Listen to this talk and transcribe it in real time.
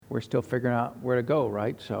we're still figuring out where to go,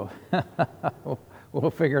 right? So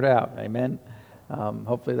we'll figure it out. Amen.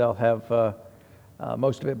 Hopefully they'll have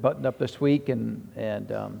most of it buttoned up this week, and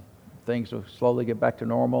things will slowly get back to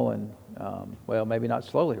normal. And well, maybe not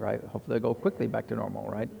slowly, right? Hopefully they'll go quickly back to normal,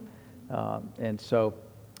 right?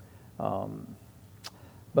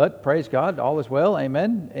 But praise God, all is well.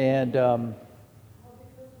 Amen. And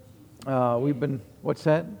we've been, what's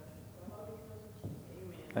that?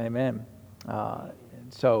 Amen.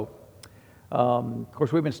 Of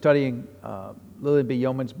course, we've been studying Lillian B.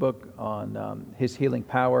 Yeomans' book on His Healing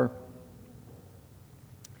Power.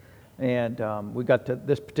 And we got to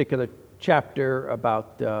this particular chapter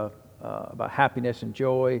about happiness and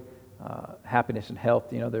joy, happiness and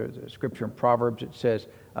health. You know, there's a scripture in Proverbs that says,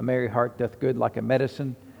 "A merry heart doth good like a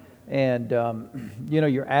medicine." And, you know,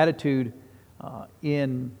 your attitude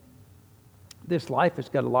in this life has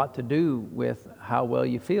got a lot to do with how well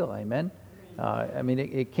you feel. Amen. I mean,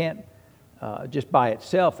 it can't just by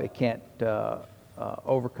itself, it can't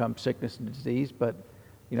overcome sickness and disease, but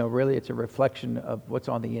you know, really, it's a reflection of what's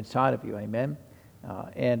on the inside of you. Amen.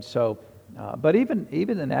 But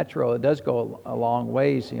even the natural, it does go a long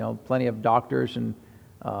ways. You know, plenty of doctors and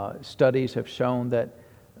studies have shown that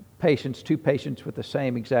two patients with the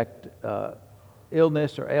same exact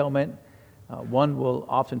illness or ailment, one will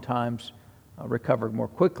oftentimes recover more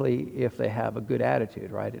quickly if they have a good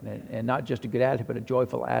attitude, right? And not just a good attitude, but a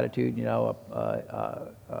joyful attitude. You know,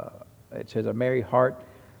 it says a merry heart.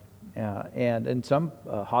 And in some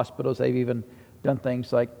hospitals, they've even done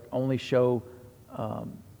things like only show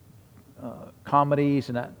comedies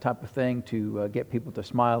and that type of thing to get people to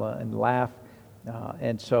smile and laugh.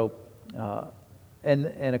 And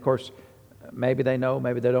of course, maybe they know,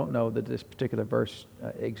 maybe they don't know that this particular verse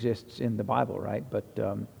exists in the Bible, right? But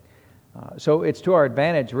so it's to our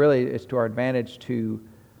advantage, really. It's to our advantage to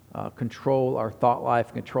control our thought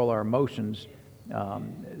life, control our emotions,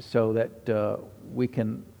 so that we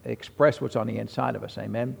can express what's on the inside of us.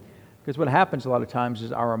 Amen. Because what happens a lot of times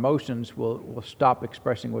is our emotions will stop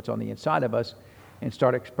expressing what's on the inside of us and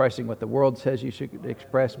start expressing what the world says you should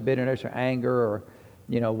express, bitterness or anger or,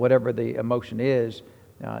 you know, whatever the emotion is,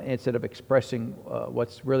 instead of expressing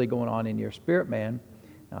what's really going on in your spirit, man.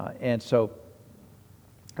 And so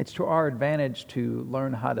it's to our advantage to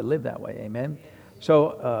learn how to live that way. Amen.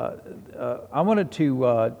 So I wanted to,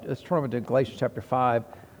 let's turn over to Galatians chapter 5.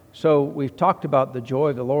 So we've talked about the joy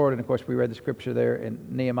of the Lord, and of course we read the scripture there in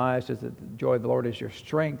Nehemiah. Says that the joy of the Lord is your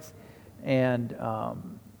strength. And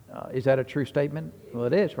is that a true statement? Well,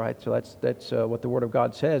 it is, right? So that's what the Word of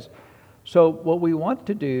God says. So what we want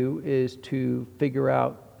to do is to figure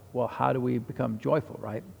out, well, how do we become joyful,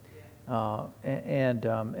 right?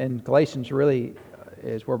 And Galatians really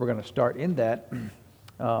is where we're going to start in that.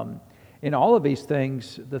 In all of these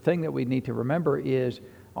things, the thing that we need to remember is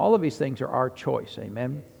all of these things are our choice.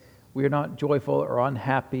 Amen. We are not joyful or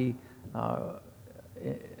unhappy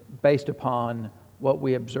based upon what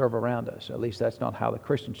we observe around us. At least that's not how the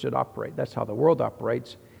Christian should operate. That's how the world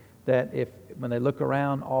operates. That when they look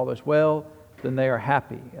around, all is well, then they are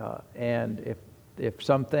happy. And if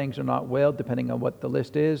some things are not well, depending on what the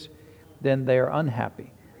list is, then they are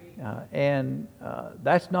unhappy. And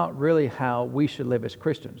that's not really how we should live as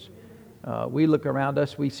Christians. We look around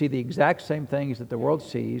us, we see the exact same things that the world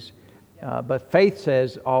sees, but faith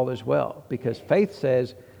says all is well, because faith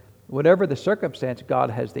says whatever the circumstance,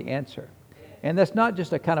 God has the answer. And that's not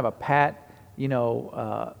just a kind of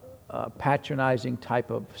a patronizing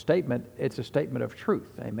type of statement. It's a statement of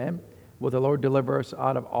truth. Amen. Will the Lord deliver us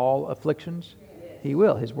out of all afflictions? He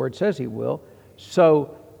will. His word says He will.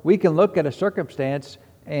 So we can look at a circumstance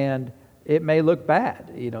and it may look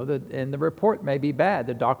bad, you know, and the report may be bad.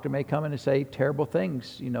 The doctor may come in and say terrible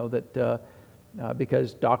things, you know, that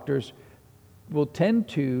because doctors will tend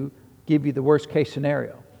to give you the worst case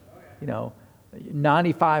scenario. You know,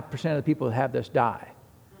 95% of the people that have this die.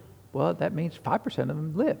 Well, that means 5% of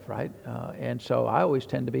them live, right? And so I always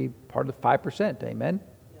tend to be part of the 5%. Amen.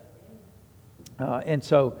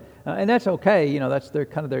 And that's okay. You know, that's their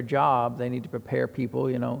job. They need to prepare people,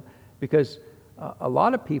 you know, because a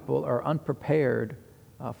lot of people are unprepared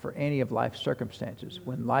for any of life's circumstances.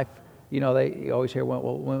 When life, you know, you always hear,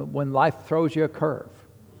 when life throws you a curve.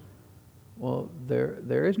 Well,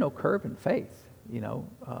 there is no curve in faith. You know,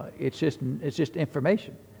 it's just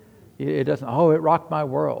information. It doesn't. Oh, it rocked my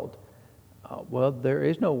world. Well, there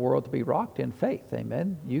is no world to be rocked in faith.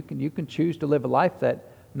 Amen. You can choose to live a life that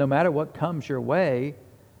no matter what comes your way,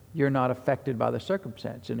 you're not affected by the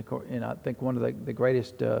circumstance. And I think one of the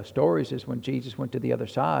greatest stories is when Jesus went to the other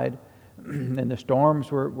side and the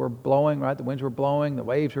storms were blowing, right? The winds were blowing, the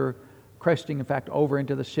waves were cresting, in fact, over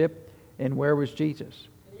into the ship. And where was Jesus?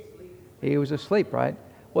 He was asleep, right?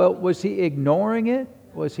 Well, was he ignoring it?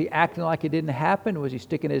 Was he acting like it didn't happen? Was he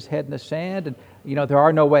sticking his head in the sand? And, there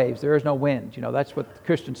are no waves. There is no wind. That's what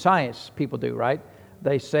Christian Science people do, right?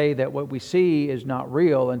 They say that what we see is not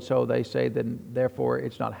real, and so they say then, therefore,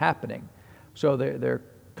 it's not happening. So they're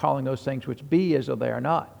calling those things which be as though they are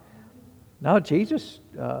not. No, Jesus,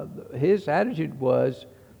 his attitude was,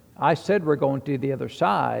 I said we're going to the other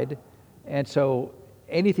side, and so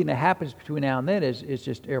anything that happens between now and then is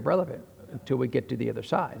just irrelevant until we get to the other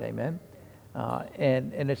side. Amen?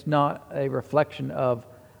 And it's not a reflection of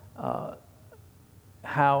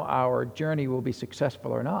how our journey will be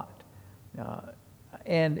successful or not.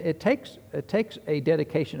 And it takes a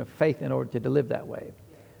dedication of faith in order to live that way,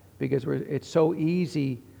 because it's so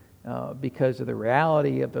easy because of the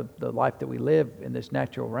reality of the life that we live in this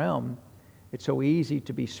natural realm. It's so easy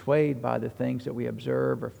to be swayed by the things that we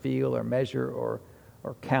observe or feel or measure or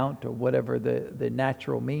count or whatever the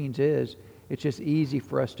natural means is. It's just easy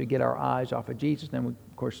for us to get our eyes off of Jesus. Then,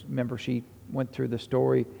 of course, remember she went through the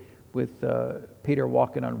story with Peter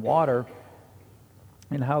walking on water,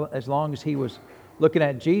 and how as long as he was looking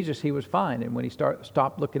at Jesus, he was fine. And when he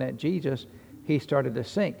stopped looking at Jesus, he started to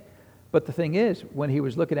sink. But the thing is, when he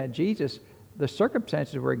was looking at Jesus, the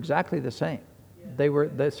circumstances were exactly the same.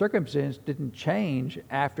 The circumstances didn't change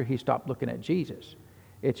after he stopped looking at Jesus.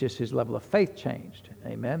 It's just his level of faith changed.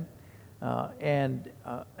 Amen. And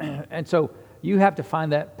so you have to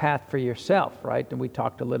find that path for yourself, right? And we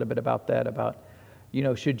talked a little bit about that, about,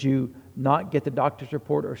 should you not get the doctor's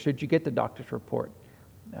report or should you get the doctor's report?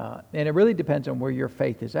 And it really depends on where your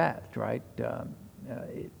faith is at, right?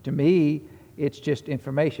 To me, it's just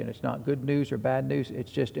information. It's not good news or bad news.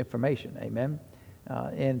 It's just information. Amen.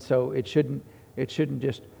 And so it shouldn't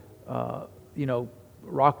just,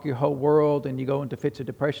 rock your whole world and you go into fits of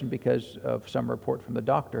depression because of some report from the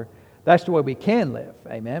doctor. That's the way we can live.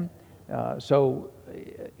 Amen. So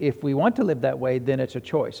if we want to live that way, then it's a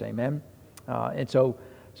choice. Amen. And so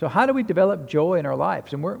how do we develop joy in our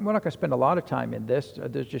lives? And we're not going to spend a lot of time in this.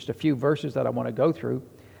 There's just a few verses that I want to go through.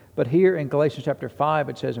 But here in Galatians chapter 5,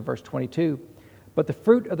 it says in verse 22, but the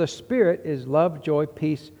fruit of the Spirit is love, joy,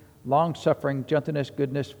 peace, long-suffering, gentleness,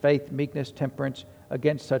 goodness, faith, meekness, temperance.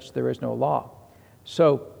 Against such there is no law.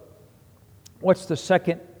 So what's the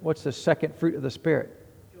second fruit of the Spirit?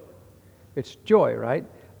 Joy. It's joy, right?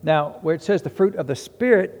 Now, where it says the fruit of the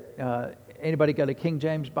Spirit, anybody got a King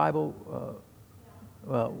James Bible?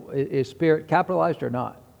 Is Spirit capitalized or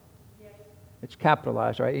not? Yes. It's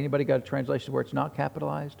capitalized, right? Anybody got a translation where it's not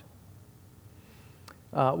capitalized?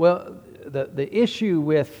 The issue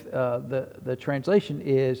with the translation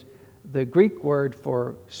is the Greek word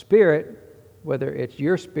for Spirit, whether it's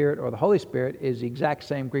your spirit or the Holy Spirit, is the exact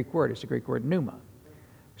same Greek word. It's the Greek word pneuma.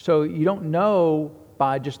 So you don't know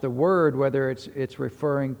by just the word whether it's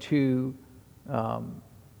referring to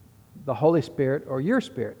the Holy Spirit or your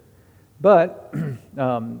spirit. But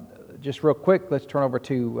just real quick, let's turn over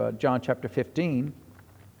to John chapter 15,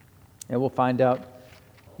 and we'll find out,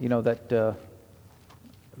 that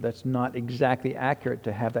that's not exactly accurate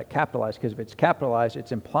to have that capitalized, because if it's capitalized,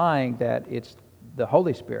 it's implying that it's the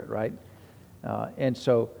Holy Spirit, right? And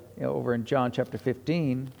so, over in John chapter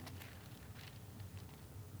 15,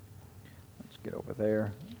 let's get over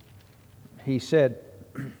there. He said,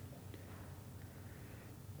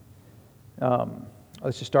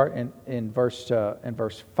 let's just start in verse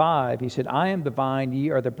 5. He said, I am the vine,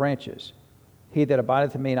 ye are the branches. He that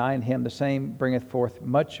abideth in me, and I in him, the same bringeth forth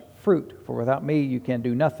much fruit. For without me you can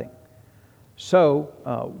do nothing. So,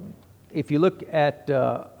 if you look at,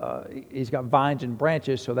 he's got vines and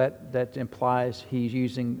branches, so that implies he's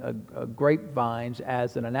using grapevines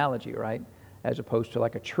as an analogy, right? As opposed to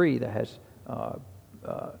like a tree that has,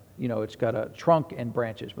 it's got a trunk and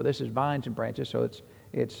branches. But this is vines and branches, so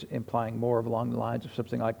it's implying more of along the lines of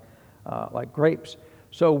something like grapes.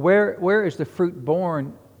 So where is the fruit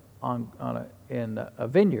born in a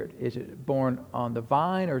vineyard? Is it born on the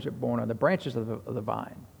vine, or is it born on the branches of the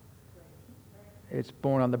vine? It's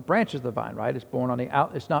born on the branches of the vine, right? It's born on the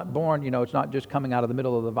out. It's not born, it's not just coming out of the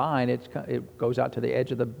middle of the vine. It goes out to the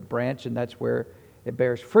edge of the branch, and that's where it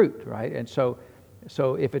bears fruit, right? And so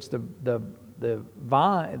if it's the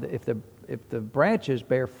vine, if the branches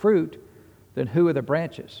bear fruit, then who are the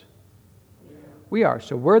branches? We are.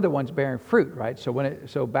 So we're the ones bearing fruit, right?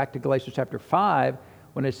 So back to Galatians chapter 5,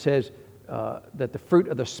 when it says that the fruit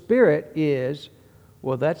of the Spirit is,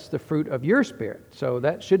 well, that's the fruit of your spirit. So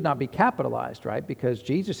that should not be capitalized, right? Because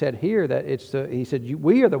Jesus said here that he said,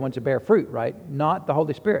 we are the ones that bear fruit, right? Not the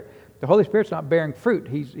Holy Spirit. The Holy Spirit's not bearing fruit.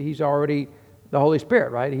 He's already the Holy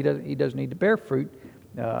Spirit, right? He doesn't need to bear fruit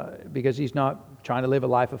because he's not trying to live a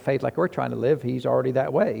life of faith like we're trying to live. He's already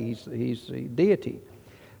that way. He's a deity.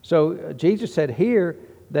 So Jesus said here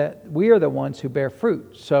that we are the ones who bear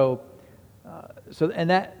fruit. So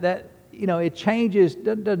that it changes,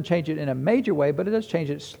 doesn't change it in a major way, but it does change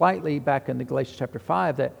it slightly back in the Galatians chapter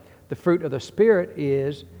 5, that the fruit of the Spirit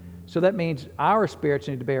is, so that means our spirits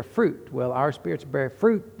need to bear fruit. Well, our spirits bear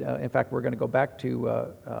fruit. In fact, we're going to go back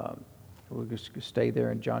to, we'll just stay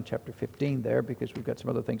there in John chapter 15 there, because we've got some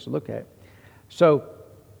other things to look at. So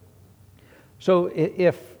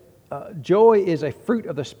if joy is a fruit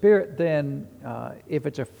of the Spirit, then if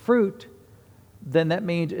it's a fruit, then that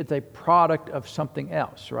means it's a product of something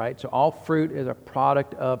else, right? So all fruit is a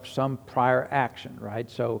product of some prior action, right?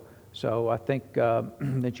 So I think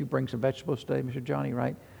that you bring some vegetables today, Mr. Johnny,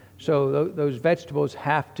 right? So those vegetables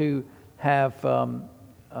have to have,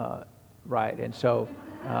 right, and so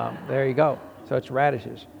there you go. So it's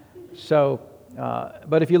radishes. So,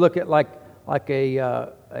 but if you look at like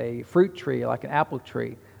a fruit tree, like an apple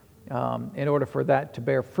tree, in order for that to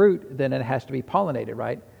bear fruit, then it has to be pollinated,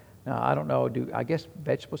 right? Now, I don't know, I guess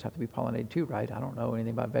vegetables have to be pollinated too, right? I don't know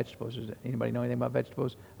anything about vegetables. Does anybody know anything about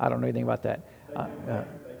vegetables? I don't know anything about that.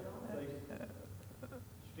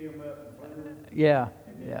 Yeah.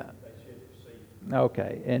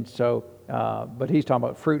 Okay, and so, but he's talking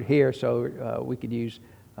about fruit here, so we could use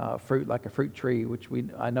fruit like a fruit tree, which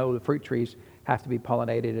I know the fruit trees have to be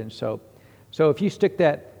pollinated, and so if you stick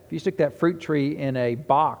that fruit tree in a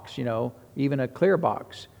box, even a clear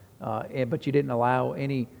box, but you didn't allow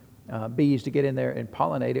any bees to get in there and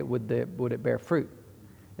pollinate it, would it bear fruit?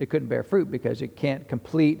 It couldn't bear fruit because it can't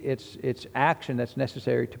complete its action that's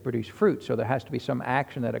necessary to produce fruit. So there has to be some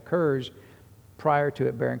action that occurs prior to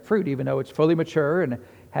it bearing fruit, even though it's fully mature and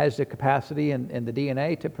has the capacity and the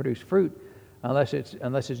DNA to produce fruit. Unless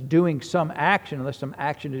it's doing some action, unless some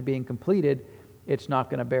action is being completed, it's not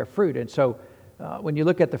going to bear fruit. And so when you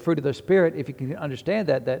look at the fruit of the Spirit, if you can understand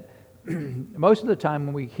that most of the time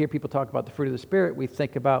when we hear people talk about the fruit of the Spirit, we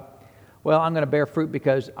think about, well, I'm going to bear fruit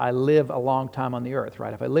because I live a long time on the earth,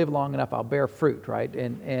 right? If I live long enough, I'll bear fruit, right?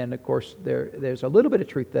 And of course, there's a little bit of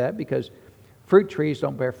truth to that, because fruit trees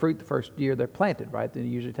don't bear fruit the first year they're planted, right? Then it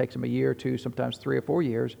usually takes them a year or two, sometimes 3 or 4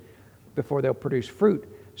 years before they'll produce fruit.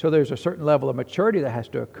 So there's a certain level of maturity that has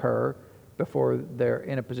to occur before they're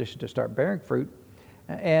in a position to start bearing fruit.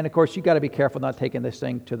 And of course, you've got to be careful not taking this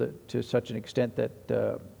thing to such an extent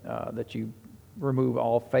that you remove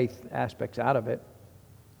all faith aspects out of it,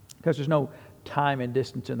 because there's no time and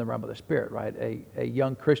distance in the realm of the Spirit, right? A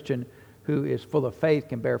young Christian who is full of faith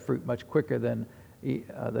can bear fruit much quicker than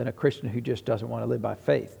a Christian who just doesn't want to live by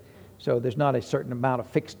faith. So there's not a certain amount of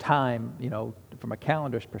fixed time, from a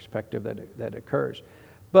calendar's perspective that occurs.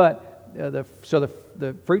 But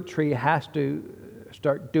the fruit tree has to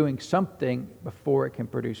start doing something before it can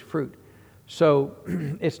produce fruit. So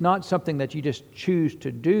it's not something that you just choose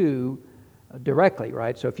to do directly,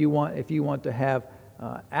 right? So if you want to have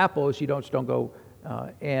apples, you don't go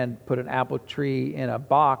and put an apple tree in a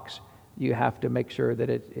box. You have to make sure that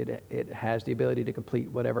it has the ability to complete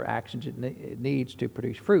whatever actions it needs to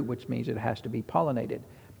produce fruit, which means it has to be pollinated,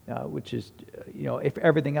 which is, if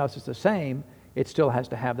everything else is the same, it still has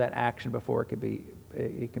to have that action before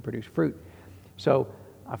it can produce fruit. So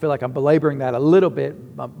I feel like I'm belaboring that a little bit.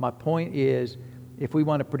 My point is, if we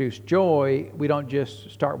want to produce joy, we don't just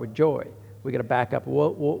start with joy. We got to back up.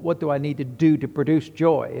 What do I need to do to produce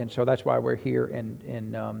joy? And so that's why we're here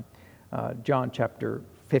in John chapter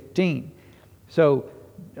 15. So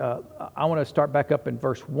I want to start back up in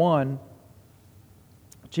verse 1.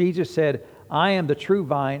 Jesus said, I am the true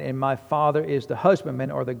vine, and my Father is the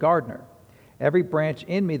husbandman, or the gardener. Every branch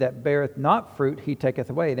in me that beareth not fruit, he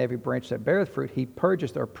taketh away, and every branch that beareth fruit, he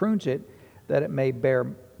purgeth or prunes it, that it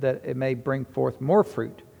may bring forth more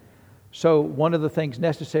fruit. So one of the things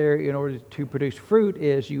necessary in order to produce fruit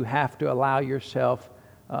is you have to allow yourself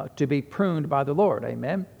to be pruned by the Lord.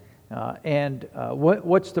 Amen.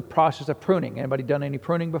 What's the process of pruning? Anybody done any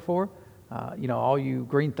pruning before? All you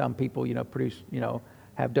green thumb people,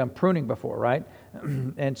 have done pruning before, right?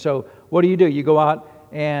 And so what do? You go out,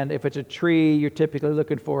 and if it's a tree, you're typically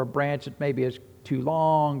looking for a branch that maybe is too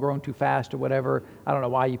long, grown too fast, or whatever. I don't know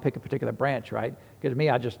why you pick a particular branch, right? Because me,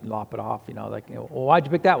 I just lop it off. Well, why'd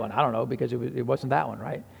you pick that one? I don't know, because it wasn't that one,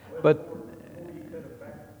 right? But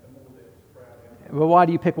why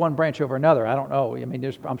do you pick one branch over another? I don't know. I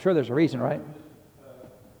mean, I'm sure there's a reason, right?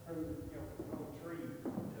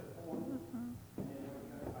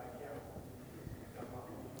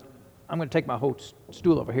 I'm going to take my whole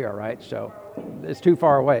stool over here, right? So it's too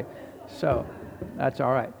far away. So that's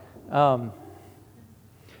all right.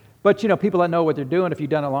 But, people that know what they're doing, if you've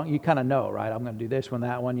done it long, you kind of know, right? I'm going to do this one,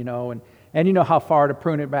 that one, And you know how far to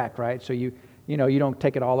prune it back, right? So you don't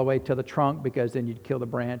take it all the way to the trunk because then you'd kill the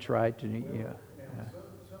branch, right? And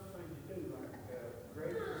Some things you do, like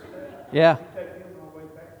grapes and stuff. Yeah. You take them all the way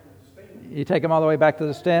back to the stem. You take them all the way back to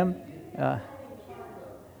the stem.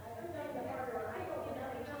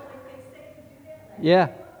 Yeah.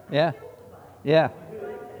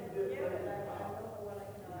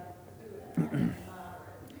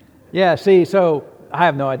 Yeah, see, so I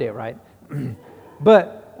have no idea, right?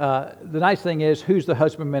 But the nice thing is, who's the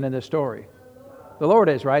husbandman in this story? The Lord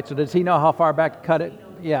is, right? So does he know how far back to cut it?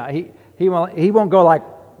 Yeah, he won't go like,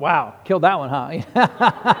 wow, killed that one,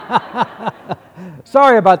 huh?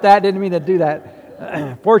 Sorry about that, didn't mean to do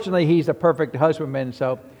that. Fortunately, he's the perfect husbandman,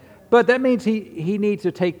 so... But that means he needs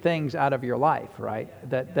to take things out of your life, right?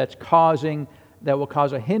 That will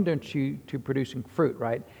cause a hindrance to producing fruit,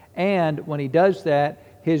 right? And when he does that,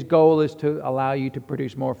 his goal is to allow you to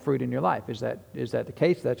produce more fruit in your life. Is that the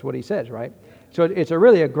case? That's what he says, right? So it's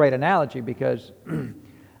really a great analogy because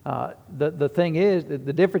the thing is,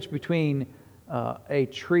 the difference between a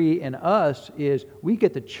tree and us is we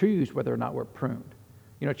get to choose whether or not we're pruned.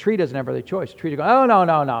 A tree doesn't have really choice. A tree to go, oh,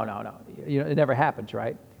 no. It never happens,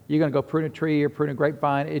 right? You're going to go prune a tree or prune a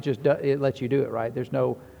grapevine. It lets you do it, right? There's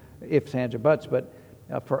no ifs, ands, or buts. But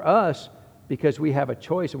for us, because we have a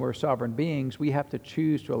choice and we're sovereign beings, we have to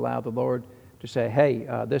choose to allow the Lord to say, hey,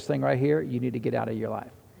 this thing right here, you need to get out of your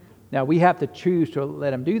life. Now, we have to choose to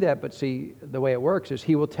let him do that. But see, the way it works is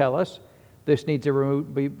he will tell us this needs to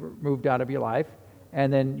be removed out of your life.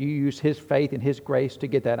 And then you use his faith and his grace to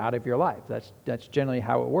get that out of your life. That's generally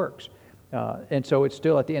how it works. And so it's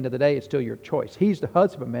still, at the end of the day, it's still your choice. He's the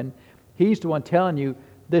husbandman. He's the one telling you,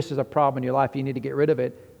 this is a problem in your life, you need to get rid of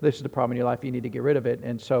it. This is the problem in your life, you need to get rid of it.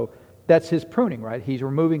 And so that's his pruning, right? He's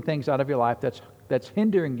removing things out of your life that's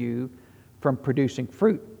hindering you from producing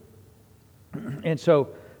fruit. And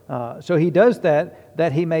so he does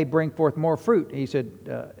that he may bring forth more fruit. He said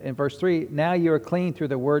in verse 3, now you are clean through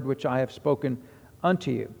the word which I have spoken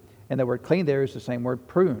unto you. And the word clean there is the same word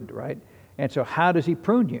pruned, right? And so how does he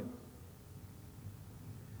prune you?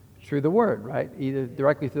 Through the Word, right? Either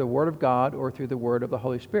directly through the Word of God or through the Word of the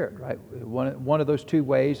Holy Spirit, right? One of those two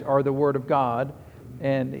ways are the Word of God,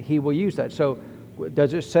 and He will use that. So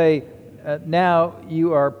does it say, now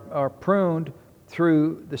you are pruned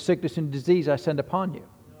through the sickness and disease I send upon you?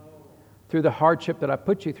 Through the hardship that I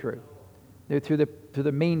put you through? Through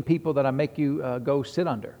the mean people that I make you go sit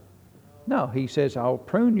under? No, He says, I'll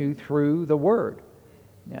prune you through the Word.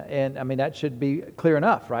 And I mean, that should be clear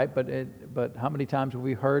enough, right? But how many times have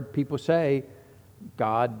we heard people say,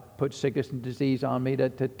 God put sickness and disease on me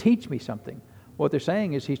to teach me something? What they're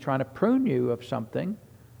saying is He's trying to prune you of something,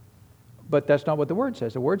 but that's not what the Word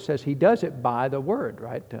says. The Word says He does it by the Word,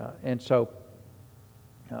 right? And so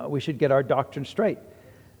we should get our doctrine straight.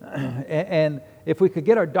 And if we could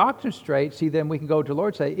get our doctrine straight, see, then we can go to the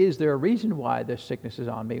Lord and say, is there a reason why this sickness is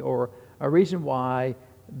on me? Or a reason why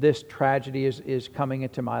this tragedy is coming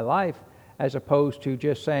into my life, as opposed to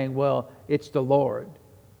just saying, well, it's the Lord.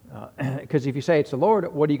 Because if you say it's the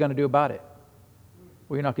Lord, what are you going to do about it?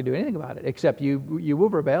 Well, you're not going to do anything about it, except you will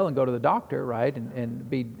rebel and go to the doctor, right? And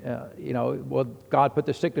be, well, God put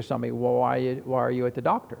the sickness on me. Well, why are you at the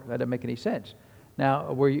doctor? That doesn't make any sense.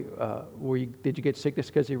 Now, did you get sickness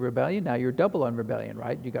because of rebellion? Now you're double on rebellion,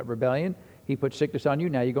 right? You got rebellion. He put sickness on you.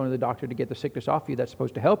 Now you're going to the doctor to get the sickness off you. That's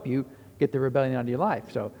supposed to help you get the rebellion out of your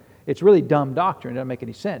life. So it's really dumb doctrine. It doesn't make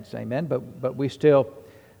any sense. Amen. But we still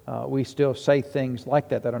say things like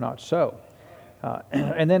that are not so.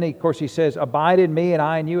 And then, of course, he says, abide in me and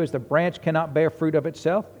I in you, as the branch cannot bear fruit of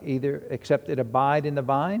itself, either except it abide in the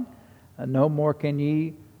vine. No more can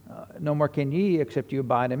ye except you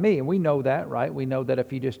abide in me. And we know that, right? We know that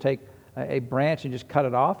if you just take a branch and just cut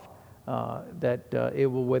it off, that it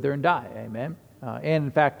will wither and die. Amen. And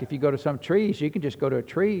in fact, if you go to some trees, you can just go to a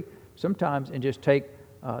tree sometimes and just take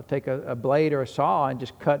a blade or a saw and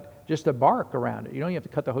just cut just the bark around it. You don't even have to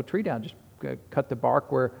cut the whole tree down. Just cut the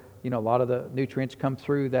bark where a lot of the nutrients come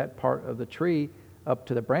through that part of the tree up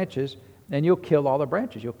to the branches, and you'll kill all the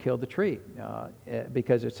branches. You'll kill the tree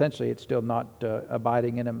because essentially it's still not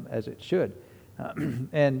abiding in them as it should.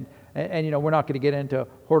 And we're not going to get into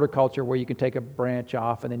horticulture where you can take a branch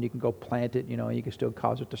off and then you can go plant it. You can still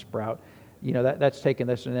cause it to sprout. That's taking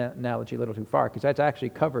this analogy a little too far, because that's actually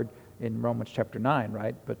covered in Romans chapter 9,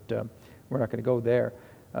 right? But we're not going to go there.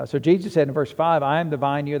 So Jesus said in verse 5, I am the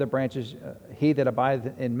vine, ye are the branches. He that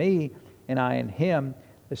abideth in me, and I in him,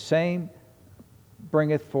 the same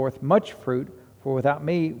bringeth forth much fruit, for without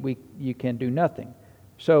me you can do nothing.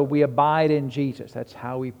 So we abide in Jesus. That's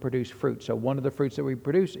how we produce fruit. So one of the fruits that we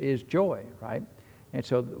produce is joy, right? And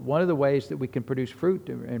so one of the ways that we can produce fruit,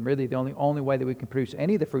 and really the only way that we can produce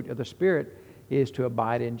any of the fruit of the Spirit, is to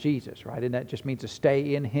abide in Jesus, right? And that just means to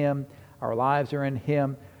stay in Him. Our lives are in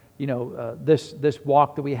Him. This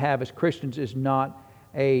walk that we have as Christians is not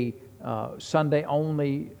a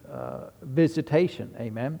Sunday-only visitation,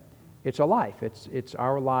 amen? It's a life. It's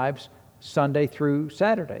our lives Sunday through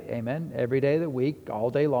Saturday, amen? Every day of the week, all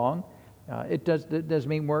day long. It does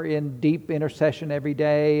mean we're in deep intercession every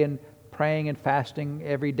day and praying and fasting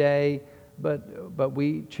every day, but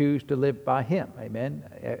we choose to live by Him, amen?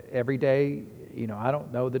 Every day, I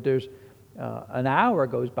don't know that there's an hour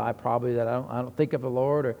goes by probably that I don't think of the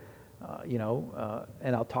Lord, or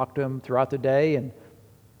and I'll talk to Him throughout the day, and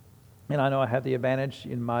I know I have the advantage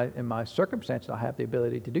in my circumstance. I have the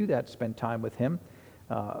ability to do that, spend time with Him,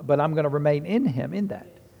 but I'm going to remain in Him in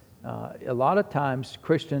that. A lot of times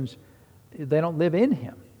Christians, they don't live in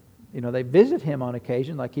Him. They visit Him on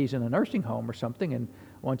occasion, like He's in a nursing home or something, and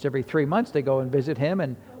once every 3 months they go and visit Him,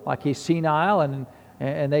 and like He's senile,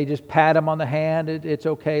 and they just pat Him on the hand. It's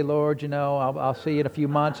okay, Lord. I'll see you in a few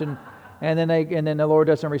months, and then the Lord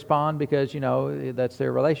doesn't respond because that's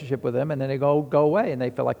their relationship with Him, and then they go away, and they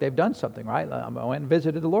feel like they've done something, right? I went and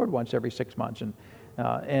visited the Lord once every 6 months,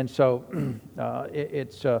 and so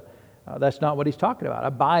that's not what He's talking about.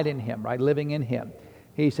 Abide in Him, right? Living in Him.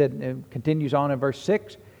 He said, and continues on in verse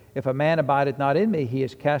 6, if a man abideth not in me, he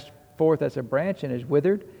is cast forth as a branch and is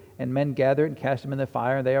withered, and men gather it and cast them in the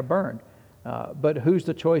fire, and they are burned. But whose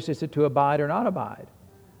the choice is it to abide or not abide?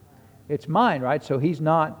 It's mine, right? So he's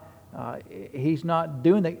not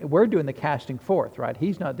doing we're doing the casting forth, right?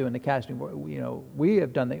 He's not doing the casting. We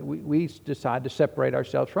have done we decide to separate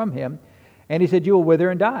ourselves from Him, and He said, you will wither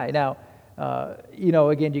and die. Now,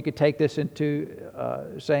 again, you could take this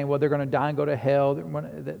into saying, well, they're going to die and go to hell.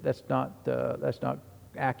 That's not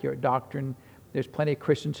accurate doctrine. There's plenty of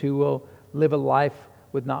Christians who will live a life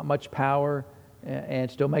with not much power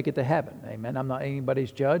and still make it to heaven. Amen. I'm not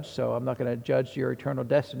anybody's judge, so I'm not going to judge your eternal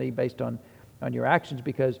destiny based on your actions,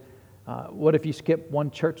 because what if you skip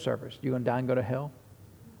one church service? You're going to die and go to hell?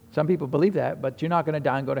 Some people believe that, but you're not going to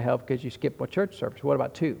die and go to hell because you skip one church service. What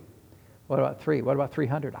about 2? What about 3? What about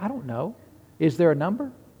 300? I don't know. Is there a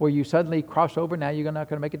number where you suddenly cross over, now you're not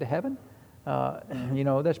going to make it to heaven?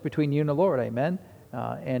 That's between you and the Lord, amen?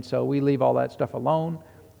 And so we leave all that stuff alone.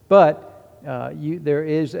 But there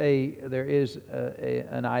is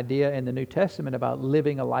an idea in the New Testament about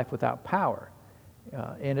living a life without power,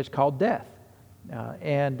 and it's called death.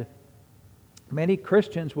 And many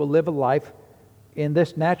Christians will live a life in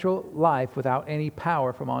this natural life without any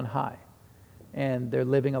power from on high. And they're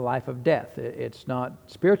living a life of death. It's not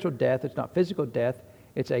spiritual death. It's not physical death.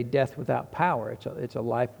 It's a death without power. It's a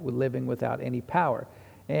life living without any power.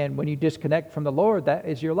 And when you disconnect from the Lord, that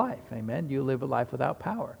is your life. Amen. You live a life without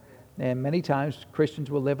power. And many times Christians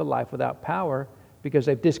will live a life without power because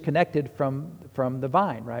they've disconnected from the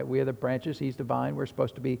vine, right? We are the branches. He's the vine. We're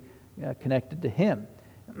supposed to be connected to Him.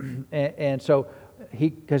 And so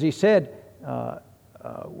because he said,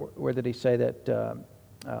 where did he say that?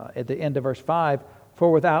 At the end of verse 5,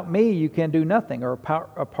 for without me you can do nothing, or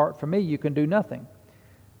apart from me you can do nothing.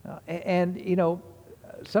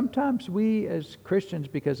 Sometimes we as Christians,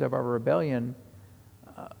 because of our rebellion,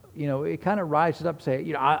 it kind of rises up and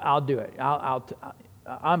say, I'll do it.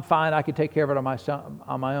 I'm fine. I can take care of it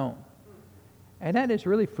on my own. And that is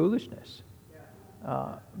really foolishness.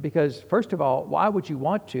 Because first of all, why would you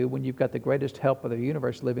want to when you've got the greatest help of the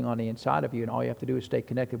universe living on the inside of you, and all you have to do is stay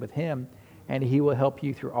connected with Him, and He will help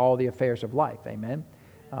you through all the affairs of life. Amen.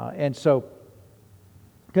 And so,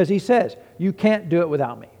 because He says, you can't do it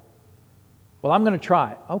without me. Well, I'm going to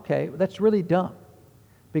try. Okay, that's really dumb.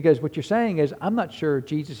 Because what you're saying is, I'm not sure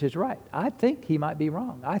Jesus is right. I think He might be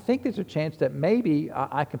wrong. I think there's a chance that maybe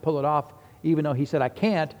I can pull it off, even though He said I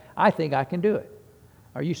can't. I think I can do it.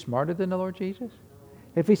 Are you smarter than the Lord Jesus?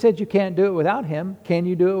 If He said you can't do it without Him, can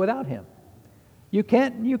you do it without Him? You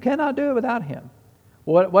cannot do it without Him.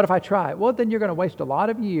 What if I try? Well, then you're going to waste a lot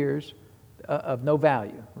of years of no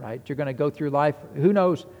value, right? You're going to go through life, who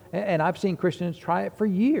knows, and I've seen Christians try it for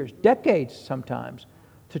years, decades sometimes,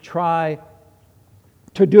 to try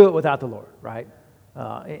to do it without the Lord, right?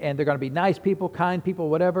 And they're going to be nice people, kind people,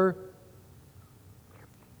 whatever.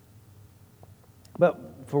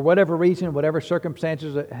 But for whatever reason, whatever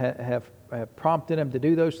circumstances have prompted them to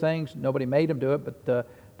do those things, nobody made them do it, but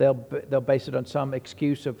they'll base it on some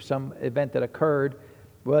excuse of some event that occurred.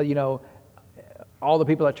 Well, all the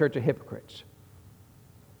people at church are hypocrites.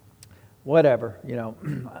 Whatever,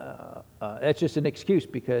 that's just an excuse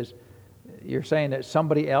because you're saying that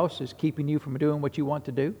somebody else is keeping you from doing what you want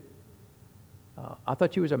to do. I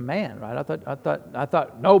thought you was a man, right? I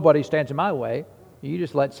thought nobody stands in my way. You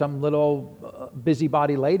just let some little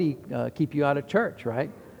busybody lady keep you out of church,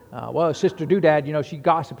 right? Well, Sister Doodad, she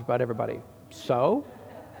gossips about everybody. So,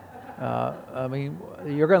 I mean,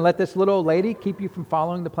 you're going to let this little lady keep you from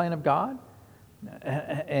following the plan of God?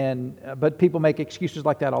 But people make excuses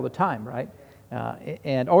like that all the time, right?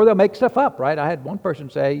 Or they'll make stuff up, right? I had one person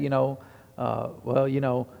say, I'm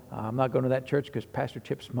not going to that church because Pastor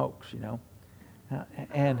Chip smokes,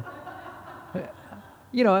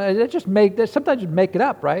 sometimes you make it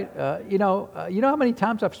up, right? You know how many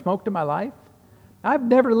times I've smoked in my life? I've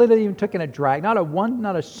never literally even taken a drag. Not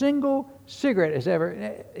a single cigarette has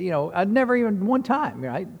ever, I've never even one time,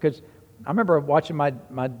 right? Because I remember watching my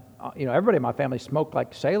everybody in my family smoked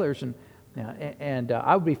like sailors, and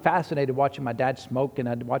I would be fascinated watching my dad smoke, and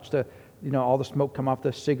I'd watch all the smoke come off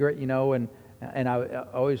the cigarette, and I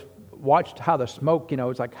always watched how the smoke,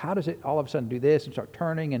 it's like, how does it all of a sudden do this and start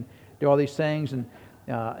turning and do all these things,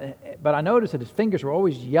 but I noticed that his fingers were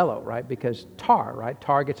always yellow, right? Because tar, right?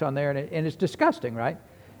 Tar gets on there, and it's disgusting, right?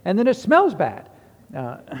 And then it smells bad,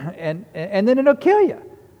 and then it'll kill you.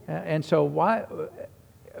 And so why?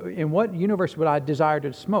 In what universe would I desire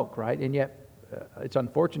to smoke, right? And yet, it's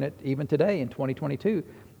unfortunate, even today in 2022,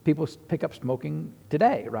 people pick up smoking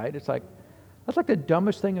today, right? It's like, that's like the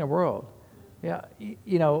dumbest thing in the world. Yeah,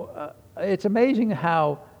 it's amazing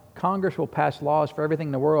how Congress will pass laws for everything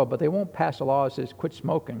in the world, but they won't pass a law that says quit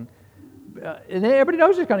smoking. And everybody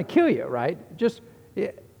knows it's going to kill you, right?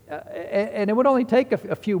 And it would only take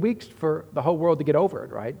a few weeks for the whole world to get over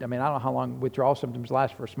it, right? I mean, I don't know how long withdrawal symptoms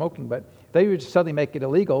last for smoking, but if they would suddenly make it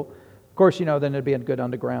illegal, of course, then there'd be a good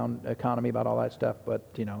underground economy about all that stuff.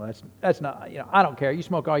 But that's not. I don't care. You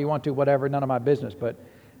smoke all you want to, whatever. None of my business. But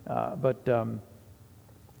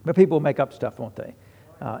people make up stuff, won't they?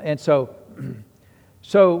 But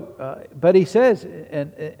he says,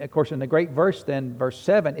 and of course, in the great verse, then verse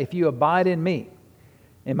 7, if you abide in me,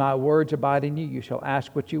 and my words abide in you, you shall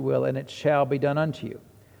ask what you will, and it shall be done unto you.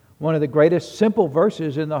 One of the greatest simple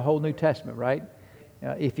verses in the whole New Testament, right?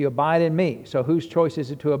 If you abide in me. So whose choice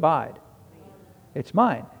is it to abide? It's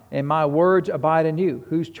mine. And my words abide in you.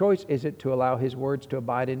 Whose choice is it to allow his words to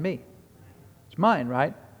abide in me? It's mine,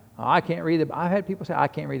 right? I can't read I've had people say, I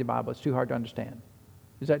can't read the Bible. It's too hard to understand.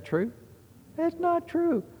 Is that true? That's not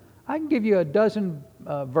true. I can give you a dozen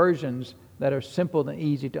versions that are simple and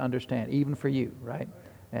easy to understand, even for you, right?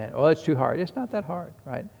 And it's too hard. It's not that hard,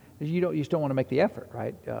 right? You just don't want to make the effort,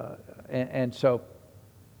 right? And so,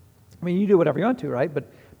 I mean, you do whatever you want to, right? But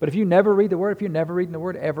if you never read the Word, if you're never reading the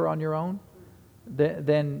Word ever on your own,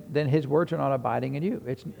 then His words are not abiding in you.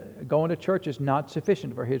 It's going to church is not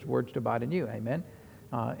sufficient for His words to abide in you. Amen.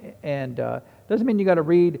 Doesn't mean you got to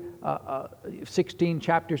read 16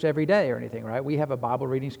 chapters every day or anything, right? We have a Bible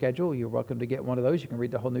reading schedule. You're welcome to get one of those. You can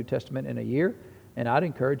read the whole New Testament in a year. And I'd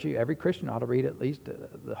encourage you, every Christian ought to read at least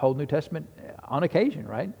the whole New Testament on occasion,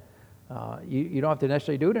 right? You don't have to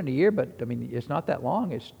necessarily do it in a year, but I mean, it's not that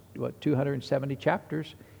long. It's 270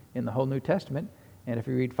 chapters in the whole New Testament. And if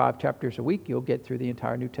you read 5 chapters a week, you'll get through the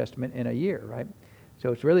entire New Testament in a year, right?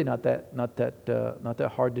 So it's really not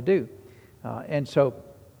that hard to do. And so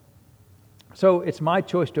it's my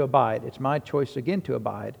choice to abide. It's my choice again to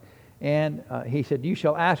abide. And he said, you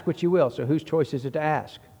shall ask what you will. So whose choice is it to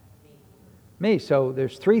ask? Me. So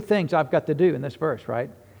there's 3 things I've got to do in this verse,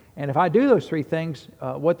 right? And if I do those 3 things,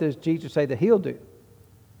 what does Jesus say that he'll do?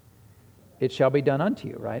 It shall be done unto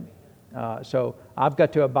you, right? So I've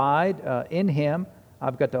got to abide in him.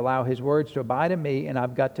 I've got to allow his words to abide in me, and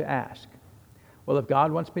I've got to ask. Well, if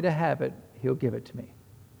God wants me to have it, he'll give it to me.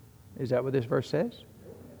 Is that what this verse says?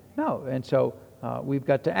 No. And so we've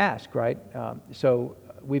got to ask, right? So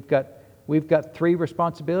we've got 3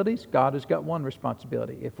 responsibilities. God has got 1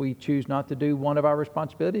 responsibility. If we choose not to do one of our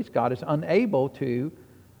responsibilities, God is unable to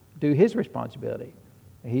do his responsibility.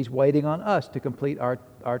 He's waiting on us to complete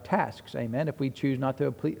our tasks. Amen. If we choose not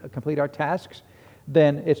to complete our tasks,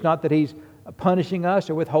 then it's not that he's punishing us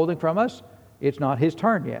or withholding from us. It's not his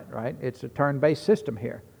turn yet, right? It's a turn-based system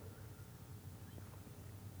here.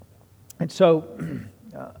 And so,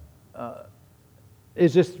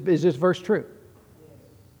 is this verse true?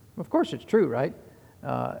 Of course it's true, right?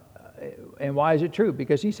 And why is it true?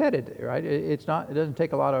 Because he said it, right? It doesn't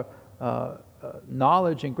take a lot of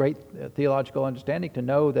knowledge and great theological understanding to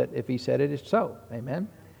know that if he said it, it's so. Amen?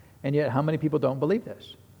 And yet, how many people don't believe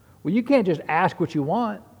this? Well, you can't just ask what you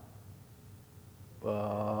want.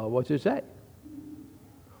 What's it say?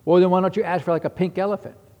 Well, then why don't you ask for like a pink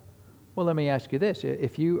elephant? Well, let me ask you this.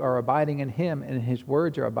 If you are abiding in him and his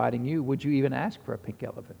words are abiding in you, would you even ask for a pink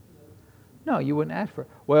elephant? No, you wouldn't ask for it.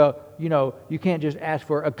 Well, you can't just ask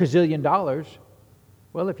for $1 gazillion.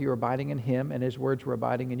 Well, if you were abiding in Him and His words were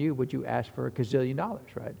abiding in you, would you ask for $1 gazillion,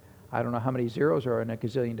 right? I don't know how many zeros are in $1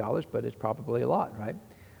 gazillion, but it's probably a lot, right?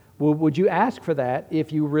 Well, would you ask for that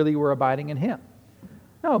if you really were abiding in Him?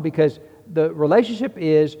 No, because the relationship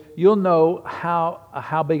is you'll know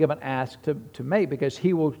how big of an ask to make, because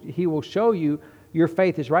He will show you your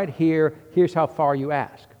faith is right here. Here's how far you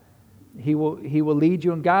ask. He will lead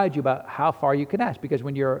you and guide you about how far you can ask, because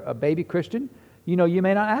when you're a baby Christian, you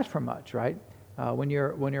may not ask for much, right? When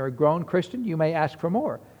you're a grown Christian, you may ask for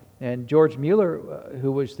more. And George Mueller,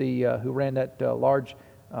 who ran that large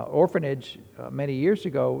orphanage many years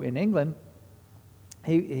ago in England,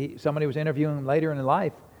 somebody was interviewing him later in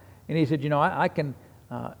life, and he said, I can.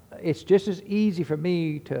 It's just as easy for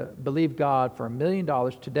me to believe God for $1 million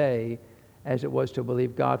today as it was to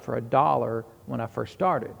believe God for $1 when I first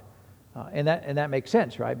started. And that makes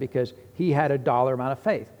sense, right? Because he had $1 amount of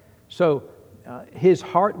faith. So his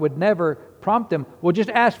heart would never prompt him, well, just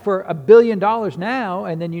ask for $1 billion now,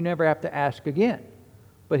 and then you never have to ask again.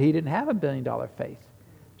 But he didn't have $1 billion faith.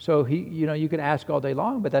 So you can ask all day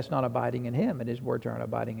long, but that's not abiding in Him, and His words aren't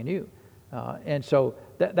abiding in you. And so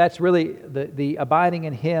that's really the abiding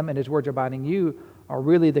in Him and His words abiding in you are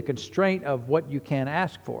really the constraint of what you can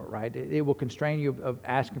ask for, right? It will constrain you of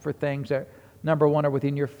asking for things that, number one, are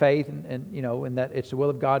within your faith, and that it's the will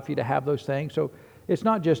of God for you to have those things. So it's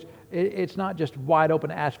not just wide open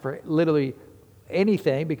to ask for literally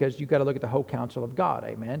anything, because you've got to look at the whole counsel of God.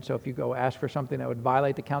 Amen. So if you go ask for something that would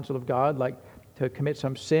violate the counsel of God, like to commit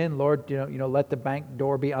some sin, Lord, let the bank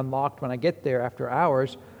door be unlocked when I get there after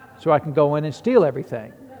hours, so I can go in and steal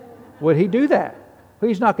everything. Would He do that? Well,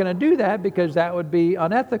 He's not going to do that, because that would be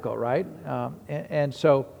unethical, right? And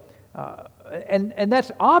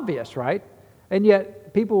that's obvious, right? And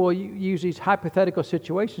yet people will use these hypothetical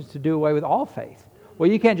situations to do away with all faith. Well,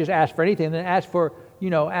 you can't just ask for anything and then ask for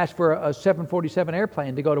a 747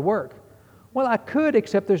 airplane to go to work. Well, I could,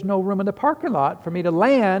 except there's no room in the parking lot for me to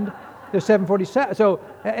land the 747. So,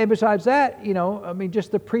 and besides that,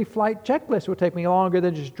 just the pre-flight checklist would take me longer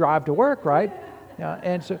than just drive to work, right?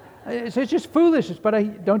 And so it's just foolishness.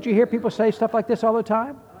 But don't you hear people say stuff like this all the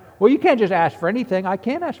time? Well, you can't just ask for anything. I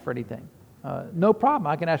can't ask for anything. No problem.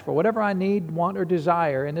 I can ask for whatever I need, want, or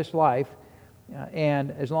desire in this life.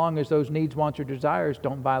 And as long as those needs, wants, or desires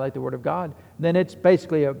don't violate the Word of God, then it's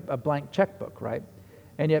basically a blank checkbook, right?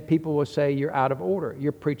 And yet people will say you're out of order.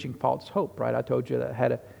 You're preaching false hope, right? I told you that I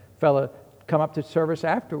had a fella come up to service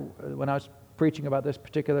after, when I was preaching about this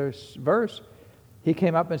particular verse. He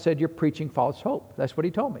came up and said, you're preaching false hope. That's what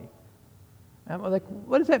he told me. And I'm like,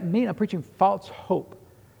 what does that mean? I'm preaching false hope.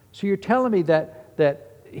 So you're telling me that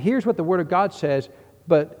here's what the Word of God says,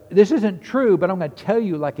 but this isn't true, but I'm going to tell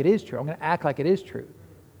you like it is true. I'm going to act like it is true.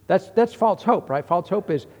 That's false hope, right? False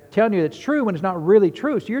hope is telling you it's true when it's not really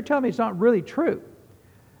true. So you're telling me it's not really true.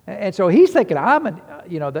 And so he's thinking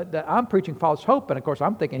that I'm preaching false hope, and of course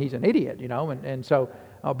I'm thinking he's an idiot, and so,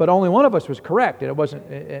 but only one of us was correct, and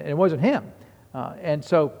it wasn't him. And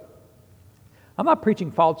so I'm not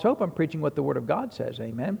preaching false hope. I'm preaching what the Word of God says.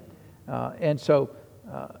 Amen. And so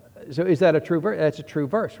is that a true verse? That's a true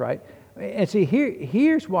verse, right? And see,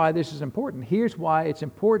 here's why this is important. Here's why it's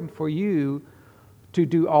important for you to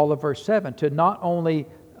do all of verse 7, to not only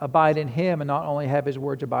abide in Him and not only have His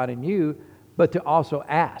words abide in you, but to also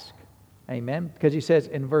ask. Amen? Because He says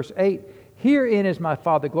in verse 8, herein is my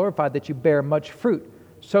Father glorified, that you bear much fruit.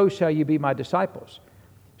 So shall you be my disciples.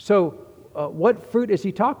 So what fruit is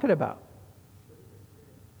He talking about?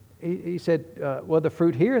 He said, the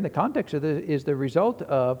fruit here in the context of this is the result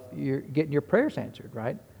of your getting your prayers answered,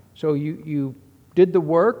 right? So you did the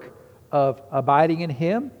work of abiding in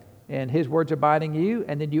Him and His words abiding in you,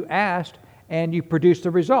 and then you asked and you produced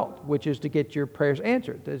the result, which is to get your prayers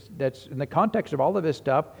answered. That's in the context of all of this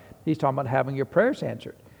stuff. He's talking about having your prayers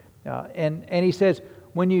answered. And He says,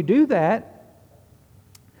 when you do that,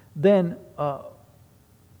 then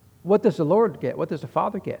what does the Lord get? What does the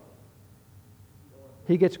Father get?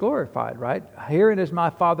 He gets glorified, right? Herein is my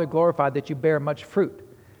Father glorified, that you bear much fruit.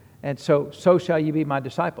 And so shall you be my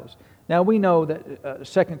disciples. Now we know that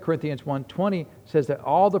 2 Corinthians 1:20 says that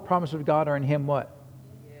all the promises of God are in Him what?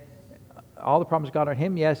 Yes. All the promises of God are in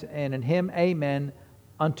Him, yes, and in Him, amen,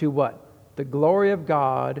 unto what? The glory of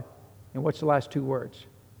God, and what's the last two words?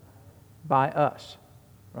 By us,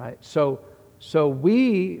 right? So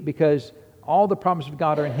we, because all the promises of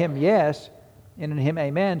God are in Him, yes, and in Him,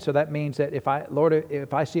 amen, so that means that if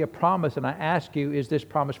I see a promise and I ask you, is this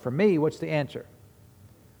promise for me? What's the answer?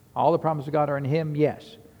 All the promises of God are in Him,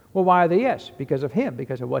 yes. Well, why are they yes? Because of Him,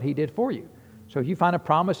 because of what He did for you. So if you find a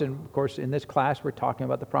promise, and of course in this class we're talking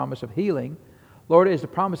about the promise of healing. Lord, is the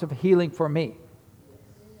promise of healing for me?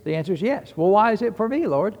 The answer is yes. Well, why is it for me,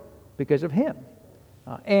 Lord? Because of Him.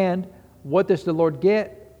 And what does the Lord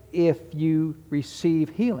get if you receive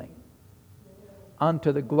healing?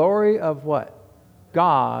 Unto the glory of what?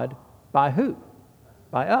 God. By who?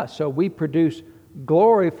 By us. So we produce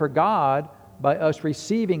glory for God by us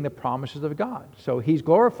receiving the promises of God. So He's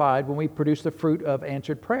glorified when we produce the fruit of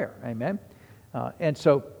answered prayer. Amen. And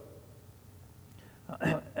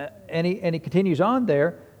he continues on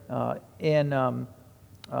there in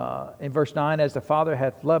verse 9, as the Father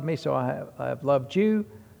hath loved me, so I have loved you.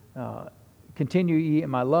 Continue ye in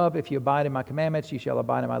my love. If you abide in my commandments, ye shall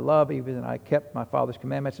abide in my love, even as I kept my Father's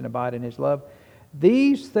commandments and abide in His love.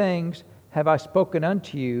 These things have I spoken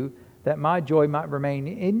unto you, that my joy might remain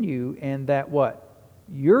in you, and that what?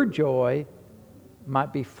 Your joy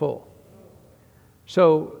might be full.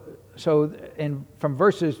 So from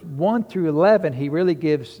verses 1 through 11, he really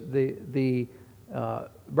gives the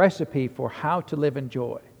recipe for how to live in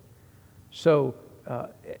joy. So,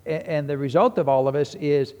 and the result of all of us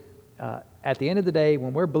is, at the end of the day,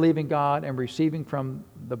 when we're believing God and receiving from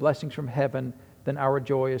the blessings from heaven, then our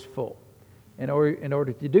joy is full. In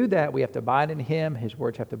order to do that, we have to abide in Him. His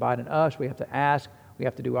words have to abide in us. We have to ask. We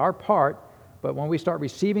have to do our part. But when we start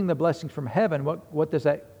receiving the blessings from heaven, what does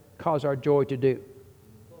that cause our joy to do?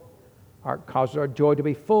 It causes our joy to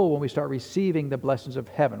be full when we start receiving the blessings of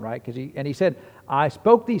heaven, right? And he said, I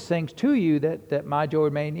spoke these things to you that my joy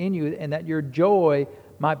remain in you, and that your joy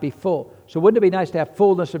might be full. So wouldn't it be nice to have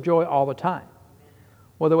fullness of joy all the time?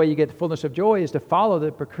 Well, the way you get the fullness of joy is to follow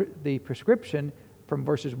the prescription from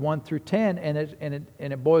verses 1 through 10, and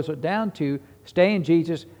it boils it down to stay in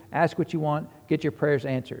Jesus, ask what you want, get your prayers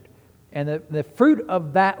answered. And the fruit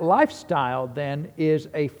of that lifestyle then is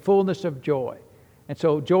a fullness of joy. And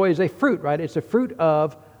so joy is a fruit, right? It's a fruit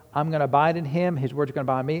of, I'm going to abide in Him, His words are going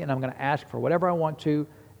to abide in me, and I'm going to ask for whatever I want to,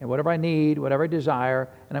 and whatever I need, whatever I desire,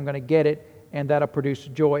 and I'm going to get it, and that'll produce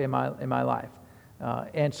joy in my life.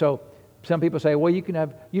 And so some people say, well, you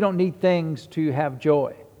don't need things to have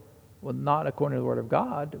joy. Well, not according to the Word of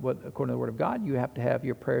God. According to the Word of God, you have to have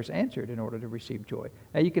your prayers answered in order to receive joy.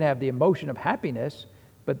 Now, you can have the emotion of happiness,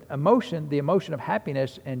 but the emotion of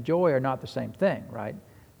happiness and joy are not the same thing, right?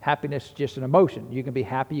 Happiness is just an emotion. You can be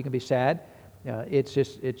happy, you can be sad. It's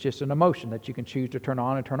just an emotion that you can choose to turn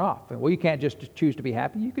on and turn off. Well, you can't just choose to be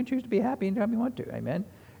happy. You can choose to be happy anytime you want to. Amen.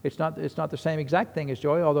 It's not the same exact thing as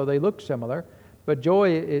joy, although they look similar. But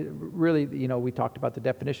joy is really, we talked about the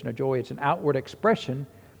definition of joy. It's an outward expression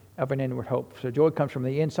of an inward hope. So joy comes from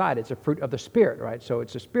the inside. It's a fruit of the Spirit, right? So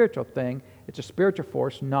it's a spiritual thing. It's a spiritual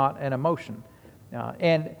force, not an emotion.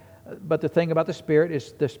 But the thing about the Spirit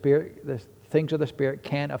is the things of the Spirit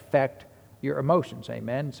can affect your emotions.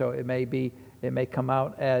 Amen. So it may come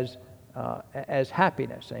out as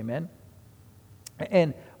happiness. Amen.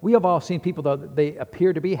 And we have all seen people, though, they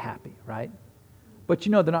appear to be happy, right? But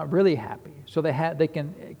they're not really happy. So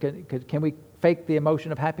can we fake the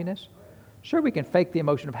emotion of happiness? Sure, we can fake the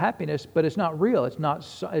emotion of happiness, but it's not real. It's not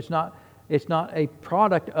a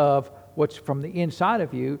product of what's from the inside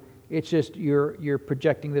of you. It's just you're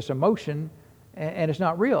projecting this emotion, and it's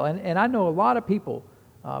not real. And I know a lot of people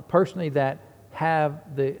personally that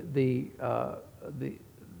have the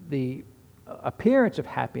appearance of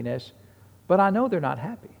happiness, but I know they're not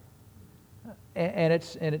happy. And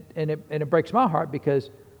it breaks my heart because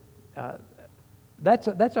that's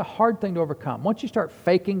a hard thing to overcome. Once you start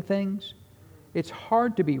faking things, it's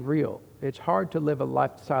hard to be real. It's hard to live a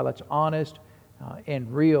lifestyle that's honest and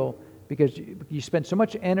real, because you spend so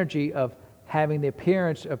much energy of having the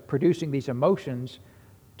appearance of producing these emotions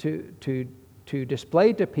to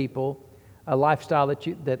display to people a lifestyle that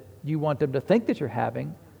you want them to think that you're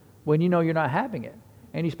having, when you're not having it.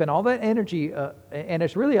 And you spend all that energy, and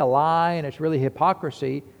it's really a lie, and it's really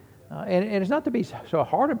hypocrisy, and it's not to be so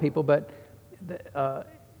hard on people, but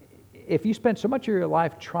if you spend so much of your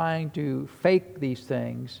life trying to fake these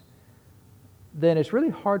things, then it's really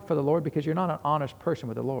hard for the Lord, because you're not an honest person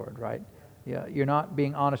with the Lord, right? You're not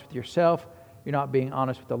being honest with yourself. You're not being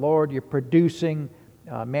honest with the Lord. You're producing,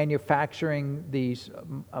 manufacturing these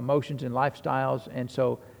emotions and lifestyles, and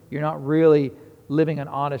so you're not really living an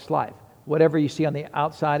honest life. Whatever you see on the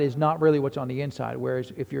outside is not really what's on the inside.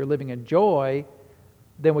 Whereas if you're living in joy,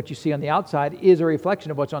 then what you see on the outside is a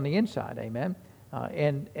reflection of what's on the inside. Amen.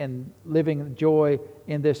 And living joy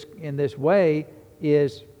in this way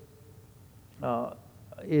is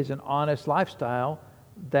an honest lifestyle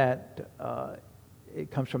that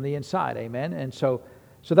it comes from the inside. Amen. And so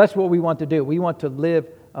that's what we want to do. We want to live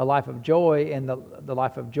a life of joy, and the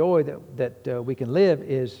life of joy that we can live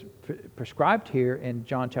is prescribed here in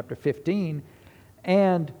John chapter 15.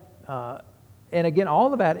 And again,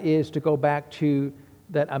 all of that is to go back to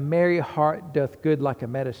that a merry heart doth good like a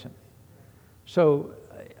medicine. So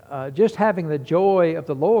just having the joy of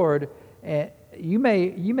the Lord, you may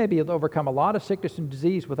be able to overcome a lot of sickness and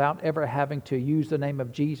disease without ever having to use the name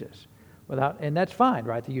of Jesus. And that's fine,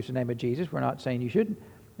 right, to use the name of Jesus. We're not saying you shouldn't.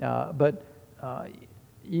 But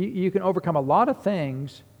you can overcome a lot of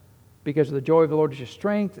things because of the joy of the Lord is your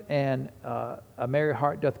strength, and a merry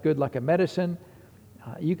heart doth good like a medicine.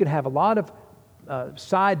 You can have a lot of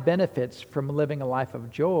side benefits from living a life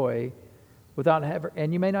of joy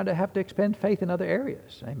and you may not have to expend faith in other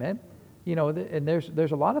areas. Amen. And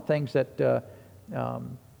there's a lot of things that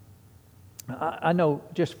I know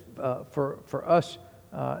just for us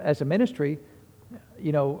as a ministry.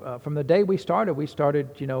 From the day we started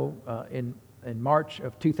in March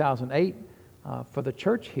of 2008 for the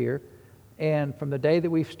church here, and from the day that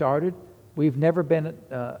we've started, we've never been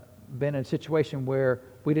in a situation where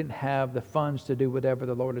we didn't have the funds to do whatever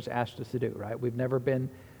the Lord has asked us to do. Right? We've never been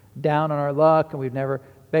down on our luck, and we've never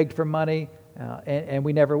begged for money, and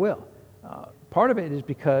we never will. Part of it is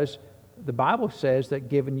because the Bible says that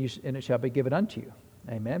given you, and it shall be given unto you.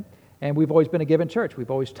 Amen. And we've always been a given church.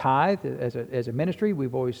 We've always tithed as a ministry. We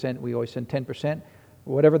always send 10%.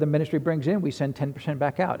 Whatever the ministry brings in, we send 10%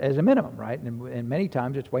 back out as a minimum, right? And many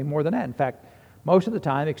times it's way more than that. In fact, most of the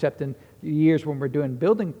time, except in years when we're doing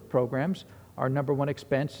building programs, our number one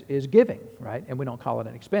expense is giving, right? And we don't call it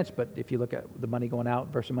an expense, but if you look at the money going out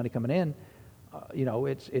versus money coming in,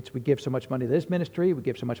 it's we give so much money to this ministry, we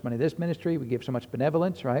give so much money to this ministry, we give so much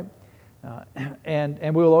benevolence, right?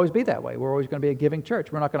 And we'll always be that way. We're always going to be a giving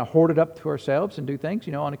church. We're not going to hoard it up to ourselves and do things.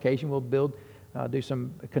 On occasion we'll do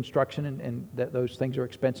some construction, and those things are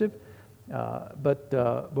expensive. But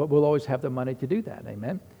we'll always have the money to do that.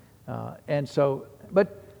 Amen.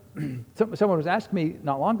 Someone was asking me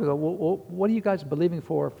not long ago, well, what are you guys believing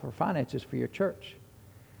for finances for your church?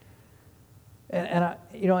 And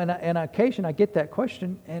on occasion I get that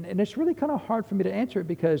question, and it's really kind of hard for me to answer it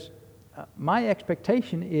because my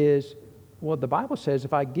expectation is, well, the Bible says,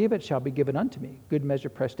 if I give, it shall be given unto me. Good measure,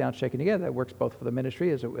 pressed down, shaken together. That works both for the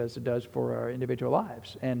ministry as it does for our individual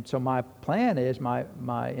lives. And so my plan is, my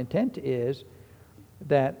intent is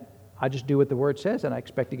that I just do what the Word says, and I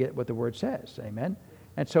expect to get what the Word says. Amen.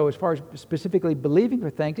 And so as far as specifically believing for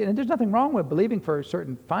things, and there's nothing wrong with believing for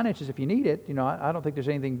certain finances if you need it. I don't think there's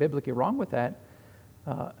anything biblically wrong with that.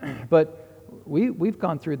 But we've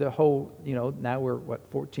gone through the whole, now we're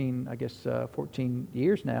 14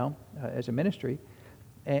 years now as a ministry,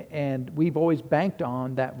 and we've always banked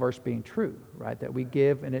on that verse being true, right? That we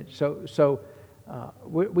give, and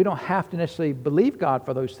we don't have to necessarily believe God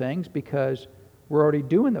for those things because we're already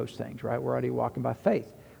doing those things, right? We're already walking by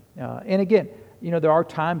faith. And again, there are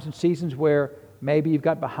times and seasons where maybe you've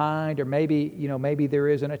got behind, or maybe there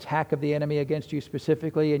is an attack of the enemy against you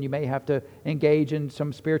specifically, and you may have to engage in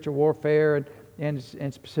some spiritual warfare and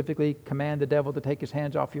specifically command the devil to take his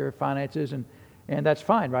hands off your finances, and that's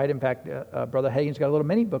fine, right? In fact, Brother Hagin's got a little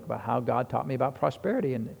mini book about how God taught me about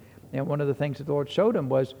prosperity, and one of the things that the Lord showed him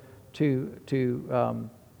was to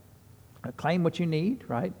claim what you need,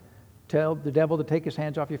 right? Tell the devil to take his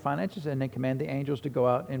hands off your finances, and then command the angels to go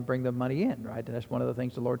out and bring the money in, right? And that's one of the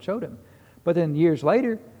things the Lord showed him. But then years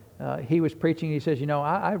later, he was preaching, and he says,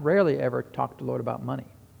 I rarely ever talk to the Lord about money.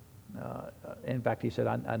 In fact, he said,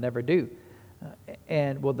 I never do.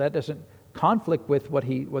 That doesn't conflict with what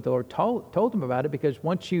the Lord told him about it, because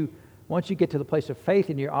once you get to the place of faith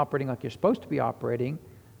and you're operating like you're supposed to be operating,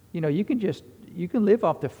 you can live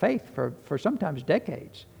off the faith for sometimes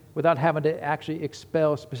decades without having to actually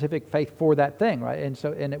expel specific faith for that thing, right?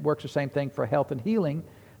 And it works the same thing for health and healing,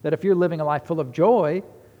 that if you're living a life full of joy,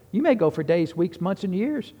 you may go for days, weeks, months, and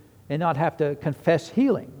years and not have to confess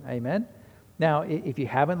healing. Amen. Now, if you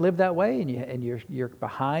haven't lived that way and you're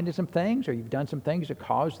behind in some things, or you've done some things that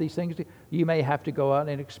cause these things, you may have to go out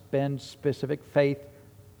and expend specific faith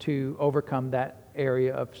to overcome that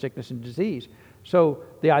area of sickness and disease. So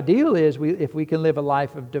the ideal is if we can live a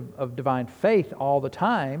life of divine faith all the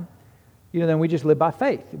time, then we just live by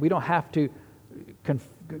faith. We don't have to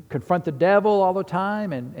confront the devil all the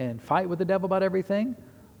time and fight with the devil about everything.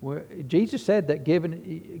 Jesus said that given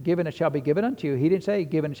it shall be given unto you. He didn't say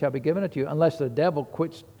given it shall be given unto you unless the devil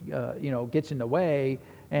gets in the way,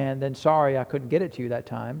 and then sorry, I couldn't get it to you that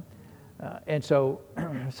time. So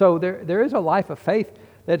there is a life of faith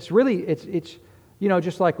that's really, it's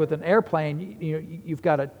just like with an airplane, you've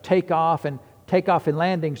got to take off, and takeoff and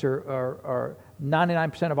landings are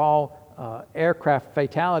 99% of all aircraft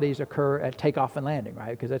fatalities occur at takeoff and landing, right?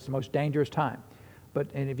 Because that's the most dangerous time.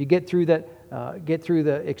 And if you get through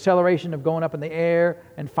the acceleration of going up in the air,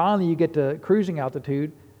 and finally you get to cruising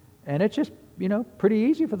altitude, and it's just pretty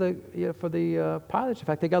easy for the pilots. In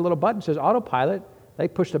fact, they got a little button that says autopilot. They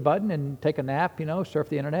push the button and take a nap, surf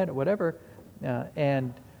the internet or whatever.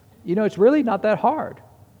 And it's really not that hard.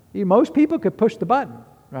 Most people could push the button,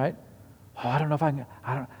 right? Oh, I don't know if I can.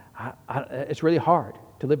 It's really hard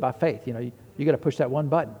to live by faith. You got to push that one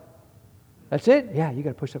button. That's it? Yeah, you got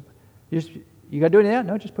to push it. You got to do anything else?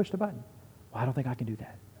 No, just push the button. Well, I don't think I can do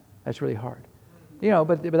that. That's really hard.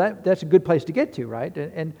 But that's a good place to get to, right?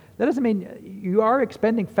 And that doesn't mean you are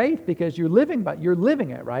expending faith because you're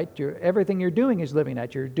living it, right? Everything you're doing is living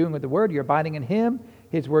that. You're doing with the Word. You're abiding in Him.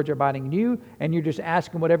 His words are abiding in you, and you're just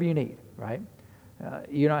asking whatever you need, right?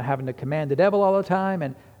 You're not having to command the devil all the time,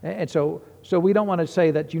 and so we don't want to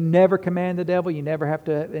say that you never command the devil. You never have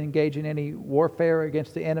to engage in any warfare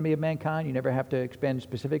against the enemy of mankind. You never have to expend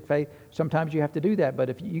specific faith. Sometimes you have to do that,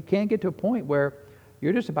 but if you can get to a point where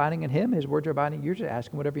you're just abiding in Him, His words are abiding. You're just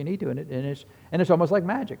asking whatever you need to, and it's almost like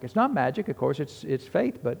magic. It's not magic, of course. It's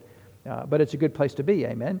faith, but it's a good place to be.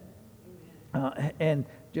 Amen. And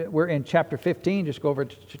we're in chapter 15. Just go over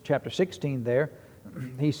to chapter 16. There,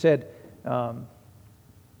 he said,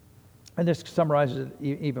 and this summarizes it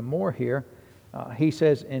even more here. He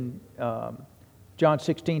says in John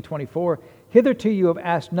 16:24, "Hitherto you have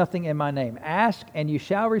asked nothing in my name. Ask, and you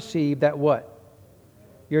shall receive, that what?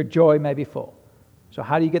 Your joy may be full." So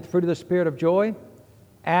how do you get the fruit of the Spirit of joy?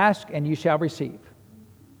 Ask and you shall receive.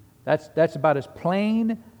 That's about as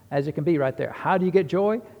plain as it can be right there. How do you get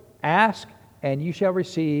joy? Ask and you shall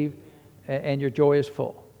receive, and your joy is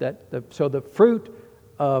full. So the fruit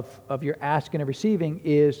of your asking and receiving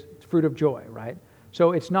is fruit of joy, right?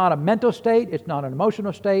 So it's not a mental state, it's not an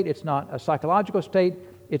emotional state, it's not a psychological state,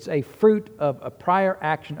 it's a fruit of a prior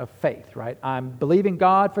action of faith, right? I'm believing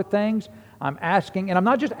God for things. I'm asking, and I'm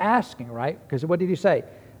not just asking, right? Because what did He say?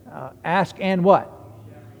 Ask and what?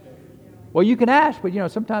 Well, you can ask, but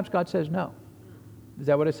sometimes God says no. Is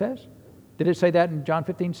that what it says? Did it say that in John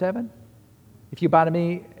 15:7? If you abide in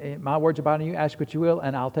me, my words abide in you, ask what you will,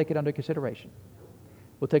 and I'll take it under consideration.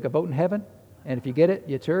 We'll take a vote in heaven, and if you get it,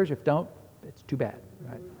 it's yours. If don't, it's too bad,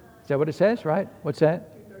 right? Is that what it says, right? What's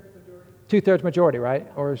that? Two-thirds majority, right?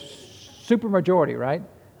 Or super majority, right?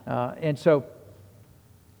 And so,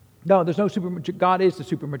 no, there's no God is the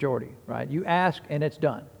super majority, right? You ask and it's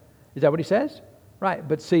done. Is that what He says? Right.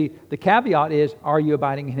 But see, the caveat is, are you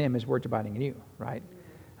abiding in Him? His words abiding in you, right?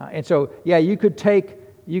 And so, yeah, you could take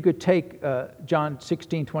John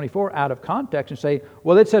 16:24 out of context and say,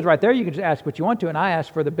 well, it says right there you can just ask what you want to, and I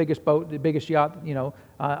asked for the biggest boat, the biggest yacht.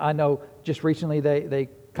 I know just recently they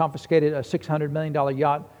confiscated a $600 million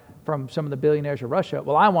yacht from some of the billionaires of Russia.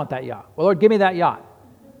 Well, I want that yacht. Well, Lord, give me that yacht.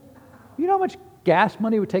 You know how much gas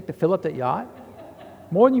money it would take to fill up that yacht?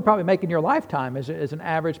 More than you probably make in your lifetime as an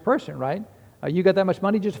average person, right? You got that much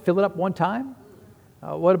money just to fill it up one time?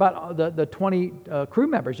 What about the 20 crew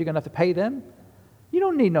members? You're going to have to pay them? You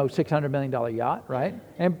don't need no $600 million yacht, right?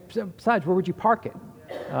 And besides, where would you park it?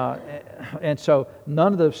 And so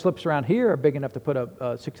none of the slips around here are big enough to put a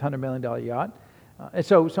 $600 million yacht. And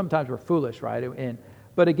so sometimes we're foolish, right?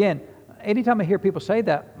 But again, anytime I hear people say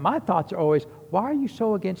that, my thoughts are always, why are you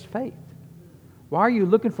so against faith? Why are you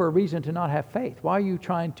looking for a reason to not have faith? Why are you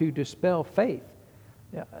trying to dispel faith?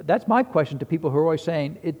 Yeah, that's my question to people who are always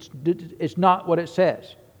saying, it's not what it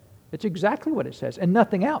says. It's exactly what it says and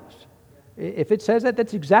nothing else. If it says that,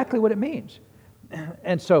 that's exactly what it means.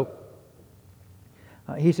 And so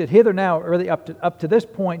he said, hither now, really up to this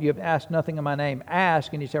point, you have asked nothing in my name.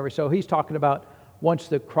 Ask, and he said, so he's talking about once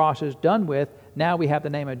the cross is done with, now we have the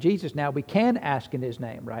name of Jesus. Now we can ask in His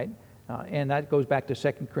name, right? And that goes back to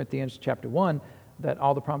 2 Corinthians chapter 1, that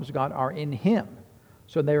all the promises of God are in Him.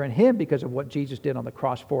 So they're in Him because of what Jesus did on the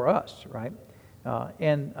cross for us, right?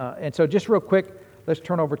 And so just real quick, let's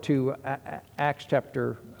turn over to Acts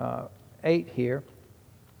chapter 8 here.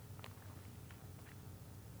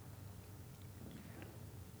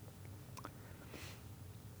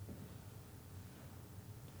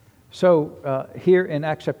 So here in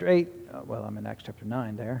Acts chapter 8, I'm in Acts chapter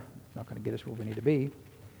 9 there. Not going to get us where we need to be.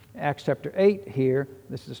 Acts chapter 8 here,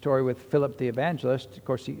 this is the story with Philip the evangelist. Of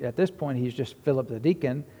course, at this point, he's just Philip the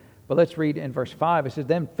deacon. But let's read in verse 5. It says,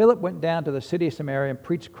 Then Philip went down to the city of Samaria and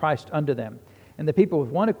preached Christ unto them. And the people with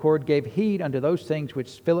one accord gave heed unto those things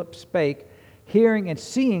which Philip spake, hearing and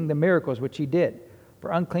seeing the miracles which he did.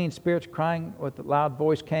 For unclean spirits crying with a loud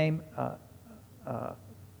voice came out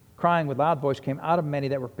of many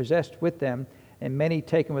that were possessed with them, and many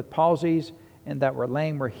taken with palsies, and that were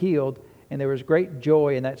lame were healed, and there was great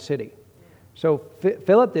joy in that city. So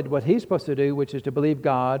Philip did what he's supposed to do, which is to believe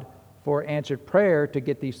God for answered prayer to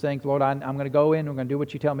get these things. Lord, I'm going to go in, I'm going to do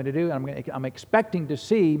what you tell me to do, and I'm expecting to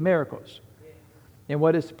see miracles. And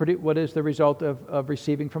what is the result of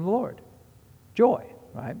receiving from the Lord? Joy,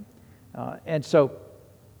 right? And so,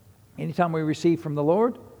 anytime we receive from the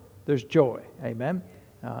Lord, there's joy. Amen.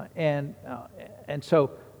 And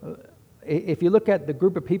so, if you look at the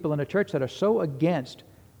group of people in the church that are so against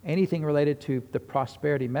anything related to the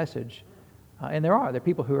prosperity message, and there are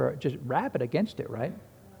people who are just rabid against it, right?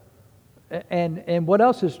 And what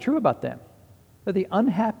else is true about them? They're the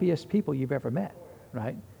unhappiest people you've ever met,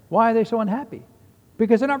 right? Why are they so unhappy?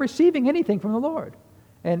 Because they're not receiving anything from the Lord.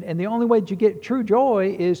 And the only way that you get true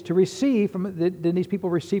joy is to receive from. Didn't these people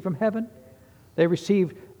receive from heaven? They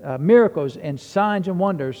received miracles and signs and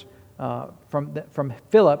wonders from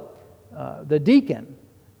Philip, the deacon.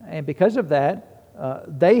 And because of that,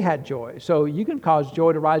 they had joy. So you can cause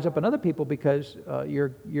joy to rise up in other people because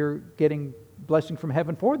you're getting blessing from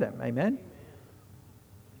heaven for them. Amen.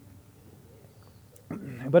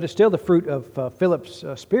 But it's still the fruit of Philip's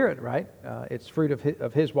spirit, right? It's fruit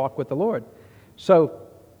of his walk with the Lord. So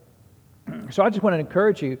I just want to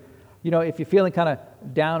encourage you. If you're feeling kind of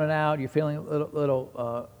down and out, you're feeling a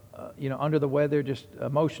little under the weather, just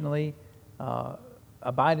emotionally,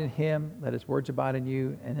 abide in Him. Let His words abide in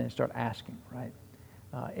you, and then start asking, right?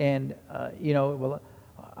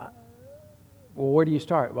 Where do you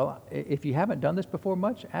start? Well, if you haven't done this before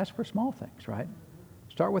much, ask for small things, right?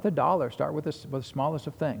 Start with $1. Start with the smallest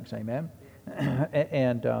of things. Amen.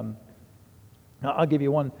 And I'll give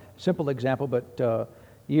you one simple example. But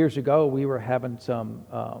years ago, we were having some.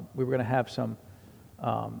 We were going to have some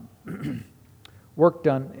work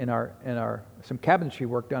done in our some cabinetry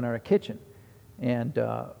work done in our kitchen, and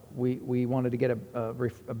we wanted to get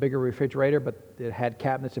a bigger refrigerator, but it had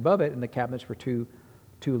cabinets above it, and the cabinets were too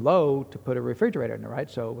low to put a refrigerator in there,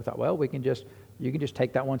 right? So we thought, well, you can just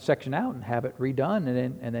take that one section out and have it redone,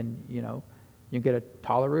 and then you get a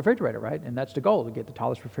taller refrigerator, right? And that's the goal, to get the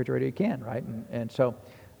tallest refrigerator you can, right? And so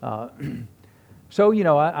I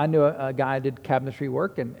knew a guy who did cabinetry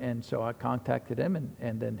work, and so I contacted him,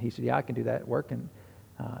 and then he said, yeah, I can do that work,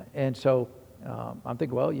 and so I'm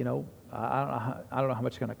thinking, well, I don't know how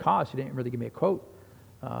much it's going to cost. He didn't really give me a quote.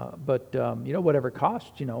 But whatever it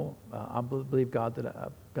costs, I believe God that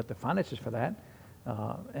I've got the finances for that.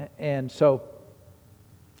 And so,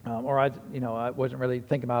 I wasn't really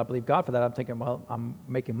thinking about I believe God for that. I'm thinking, well, I'm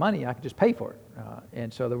making money. I can just pay for it.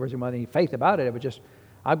 And so there wasn't any faith about it. It was just,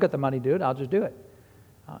 I've got the money to do it. I'll just do it.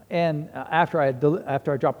 And after I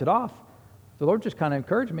dropped it off, the Lord just kind of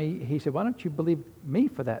encouraged me. He said, why don't you believe me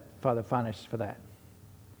for that, for the finances for that?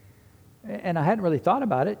 And I hadn't really thought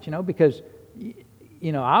about it, because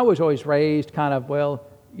I was always raised kind of, well,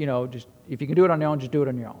 just if you can do it on your own, just do it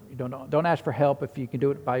on your own. You don't ask for help if you can do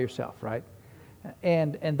it by yourself, right?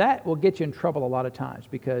 And that will get you in trouble a lot of times,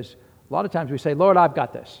 because a lot of times we say, Lord, I've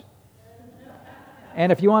got this.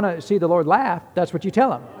 And if you want to see the Lord laugh, that's what you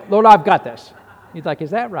tell Him. Lord, I've got this. He's like,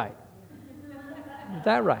 is that right? Is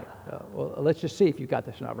that right? Well, let's just see if you've got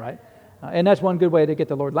this or not, right? And that's one good way to get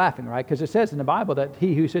the Lord laughing, right? Because it says in the Bible that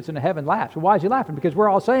He who sits in heaven laughs. Well, why is He laughing? Because we're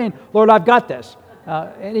all saying, Lord, I've got this.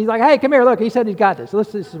 And He's like, hey, come here, look. He said He's got this.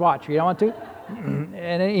 Let's watch. You don't want to?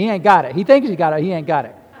 And He ain't got it. He thinks He got it. He ain't got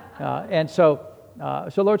it. So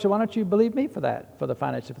Lord said, why don't you believe me for that, for the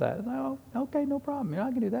finances of that? Oh, okay, no problem.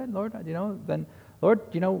 I can do that, Lord. Then, Lord,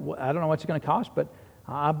 I don't know what it's going to cost, but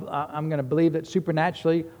I'm going to believe that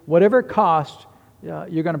supernaturally, whatever it costs,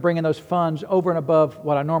 you're going to bring in those funds over and above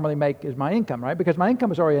what I normally make as my income, right? Because my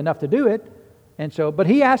income is already enough to do it. And so, but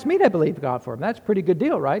He asked me to believe God for Him. That's a pretty good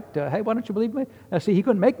deal, right? Hey, why don't you believe me? Now, see, He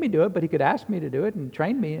couldn't make me do it, but He could ask me to do it and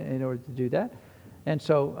train me in order to do that. And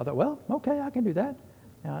so I thought, well, okay, I can do that.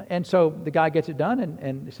 And so the guy gets it done,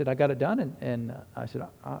 and he said, I got it done. And I said,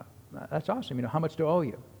 that's awesome. How much do I owe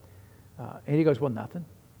you? And he goes, well, nothing.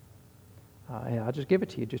 I'll just give it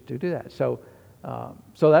to you just to do that. So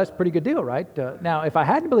that's a pretty good deal, right? Now, if I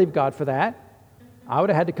hadn't believed God for that, I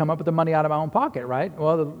would have had to come up with the money out of my own pocket, right?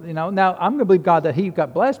 Well, now I'm going to believe God that He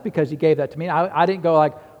got blessed because He gave that to me. I didn't go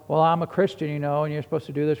like, well, I'm a Christian, and you're supposed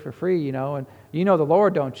to do this for free, and the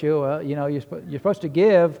Lord, don't you? You're supposed to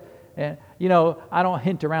give, and I don't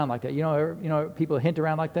hint around like that. People hint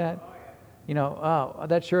around like that. Oh,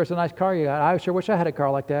 that sure is a nice car you got. I sure wish I had a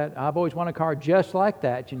car like that. I've always wanted a car just like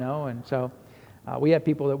that, And so we had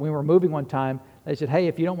people that when we were moving one time, they said, hey,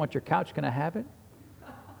 if you don't want your couch, can I have it?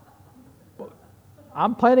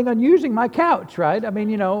 I'm planning on using my couch, right? I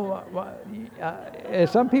mean,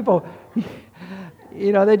 some people,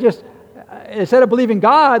 they just, instead of believing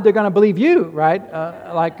God, they're going to believe you, right?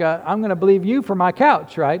 I'm going to believe you for my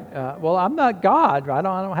couch, right? Well, I'm not God, right?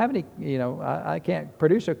 I don't have any, I can't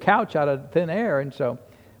produce a couch out of thin air. And so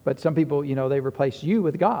But some people, they replace you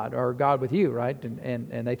with God or God with you, right?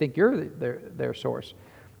 And they think you're their source.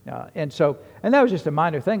 And that was just a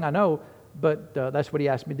minor thing, I know, but that's what he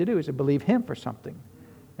asked me to do, is to believe him for something.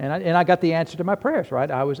 And I got the answer to my prayers, right?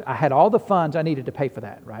 I had all the funds I needed to pay for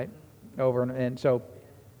that, right? I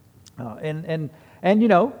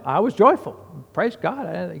was joyful. Praise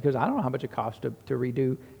God, because I don't know how much it costs to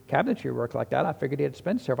redo cabinetry work like that. I figured he had to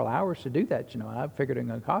spend several hours to do that, and I figured it was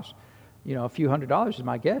going to cost, a few $100s is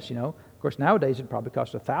my guess, Of course, nowadays it probably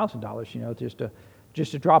costs $1,000,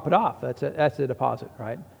 just to drop it off. That's the deposit,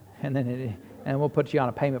 right? And then we'll put you on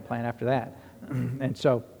a payment plan after that. And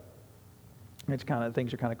so things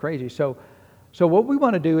are kind of crazy. So what we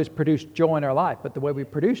want to do is produce joy in our life, but the way we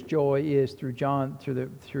produce joy is through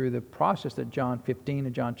the process that John 15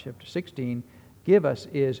 and John chapter 16 give us,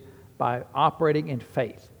 is by operating in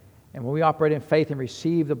faith. And when we operate in faith and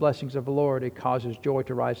receive the blessings of the Lord, it causes joy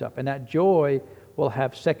to rise up. And that joy will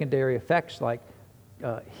have secondary effects like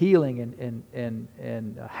healing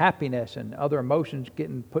and happiness and other emotions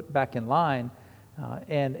getting put back in line.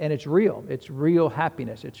 And it's real. It's real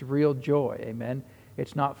happiness. It's real joy. Amen.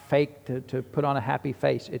 It's not fake to put on a happy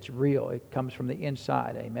face. It's real. It comes from the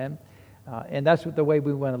inside. Amen. And that's the way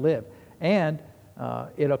we want to live. And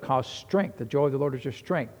it'll cause strength. The joy of the Lord is your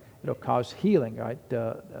strength. It'll cause healing, right?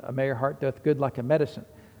 A merry heart doth good like a medicine.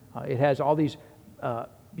 It has all these,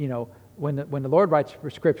 when the Lord writes a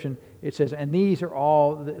prescription, it says, and these are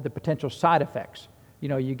all the potential side effects.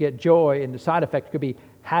 You get joy, and the side effect could be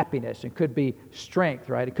happiness. It could be strength,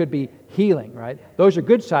 right? It could be healing, right? Those are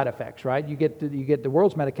good side effects, right? You get the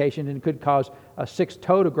world's medication, and it could cause a sixth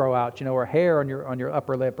toe to grow out, or hair on your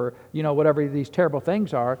upper lip, or whatever these terrible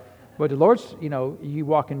things are. But the Lord's, you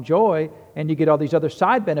walk in joy, and you get all these other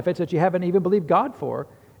side benefits that you haven't even believed God for,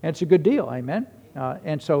 and it's a good deal, amen. I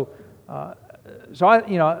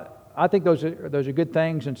think those are good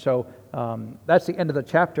things, and so that's the end of the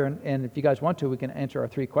chapter. And if you guys want to, we can answer our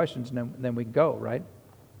 3 questions, and then we can go, right?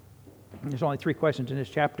 There's only 3 questions in this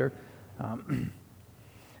chapter, and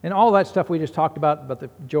all that stuff we just talked about the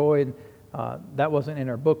joy, that wasn't in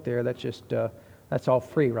our book there. That's just that's all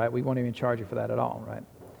free, right? We won't even charge you for that at all, right?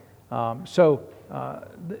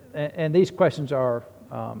 And these questions are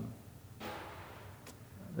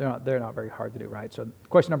they're not very hard to do, right? So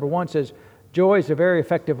question number 1 says, joy is a very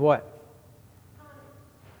effective what?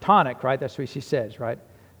 Tonic, right? That's what she says, right?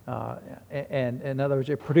 And in other words,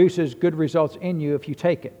 it produces good results in you if you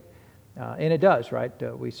take it. And it does, right?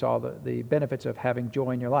 We saw the benefits of having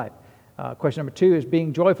joy in your life. Question number 2 is,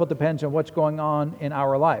 being joyful depends on what's going on in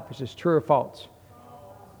our life. Is this true or false?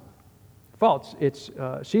 False. It's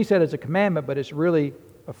she said it's a commandment, but it's really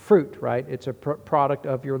a fruit, right? It's a product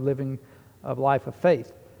of your living of life of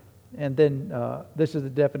faith. And then this is the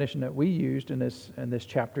definition that we used in this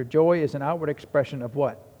chapter. Joy is an outward expression of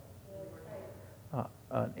what?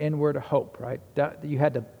 An inward hope, right? You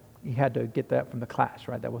had to get that from the class,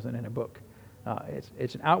 right? That wasn't in a book.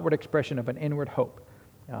 It's an outward expression of an inward hope.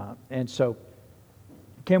 And so,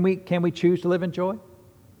 can we choose to live in joy?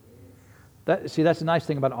 That's the nice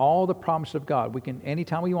thing about all the promises of God. We can,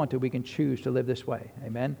 anytime we want to, we can choose to live this way.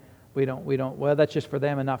 Amen. We don't. Well, that's just for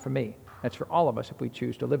them and not for me. That's for all of us if we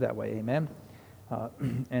choose to live that way. Amen.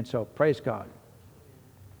 And so, praise God.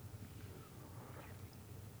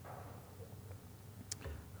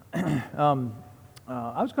 I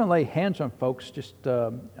was going to lay hands on folks. Just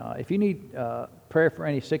if you need prayer for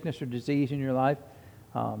any sickness or disease in your life,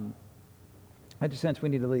 I just sense we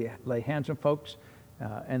need to lay hands on folks,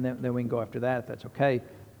 and then we can go after that if that's okay.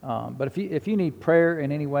 But if you need prayer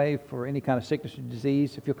in any way for any kind of sickness or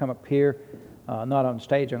disease, if you'll come up here, not on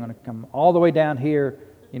stage, I'm going to come all the way down here,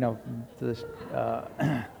 to this,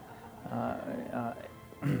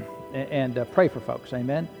 and pray for folks.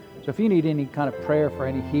 Amen. So if you need any kind of prayer for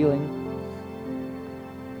any healing,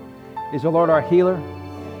 is the Lord our healer?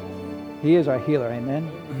 He is our healer.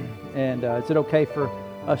 Amen. And is it okay for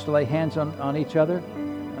us to lay hands on each other?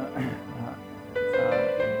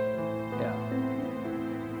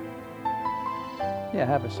 Yeah,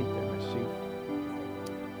 have a seat there, Miss Sue.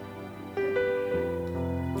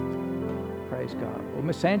 Praise God. Well,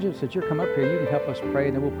 Miss Angela, since you're come up here, you can help us pray,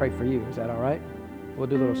 and then we'll pray for you. Is that all right? We'll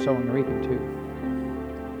do a little sowing and reaping, too.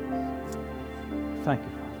 Thank you,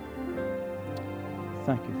 Father.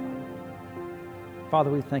 Thank you, Father.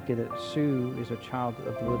 Father, we thank you that Sue is a child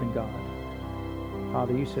of the living God.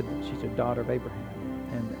 Father, you said that she's a daughter of Abraham.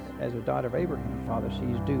 And as a daughter of Abraham, Father,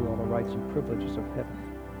 she's due all the rights and privileges of heaven.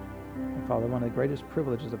 And Father, one of the greatest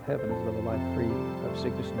privileges of heaven is to live a life free of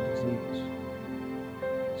sickness and disease.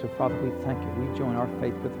 So, Father, we thank you. We join our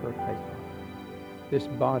faith with her faith, Father. This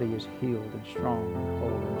body is healed and strong and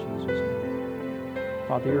whole in Jesus' name.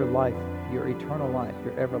 Father, your life, your eternal life,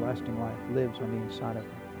 your everlasting life lives on the inside of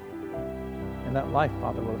her. And that life,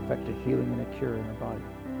 Father, will affect a healing and a cure in her body.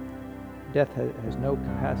 Death has no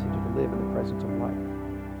capacity to live in the presence of life.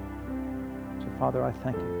 So, Father, I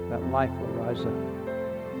thank you that life will rise up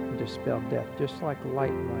and dispel death, just like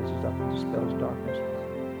light rises up and dispels darkness.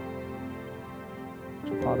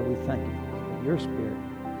 So, Father, we thank you that your Spirit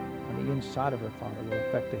on the inside of her, Father, will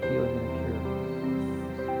affect a healing and a cure.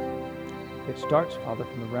 It starts, Father,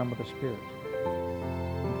 from the realm of the Spirit.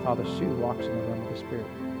 And Father, Sue walks in the realm of the Spirit.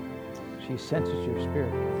 She senses your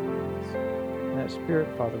Spirit. And that Spirit,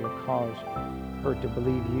 Father, will cause her to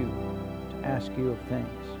believe you, to ask you of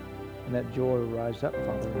things. And that joy will rise up,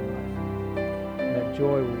 Father, in her life. And that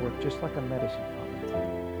joy will work just like a medicine,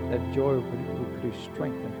 Father. That joy will produce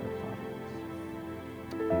strength in her,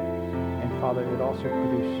 Father. And Father, it also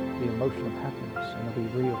produce the emotion of happiness, and it'll be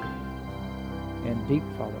real and deep,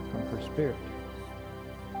 Father, from her spirit.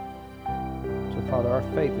 So, Father, our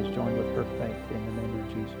faith is joined with her faith in the name of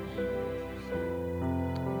Jesus.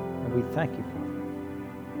 And we thank you, Father,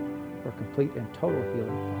 for complete and total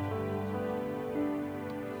healing,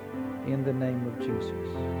 Father. In the name of Jesus.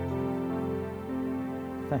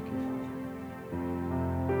 Thank you, Father.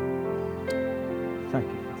 Thank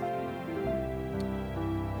you, Father.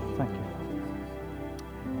 Thank you, Father.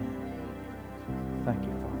 Thank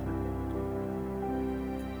you, Father.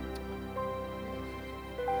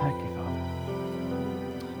 Thank you, Father.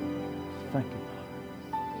 Thank you, Father.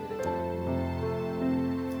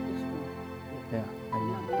 Yeah,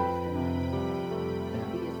 amen. Yeah,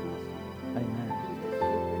 amen.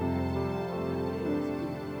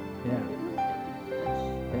 Yeah,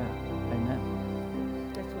 yeah, amen.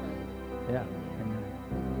 Yeah, amen.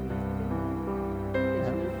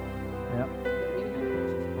 Yeah, yeah.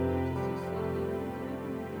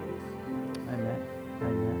 Amen.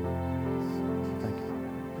 Amen. Thank you, Father.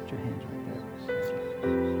 Put your hands right there.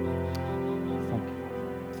 Thank you,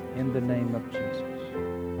 Father. In the name of Jesus.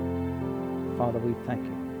 Father, we thank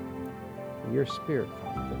you for your Spirit,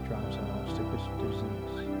 Father, that drives out all sickness and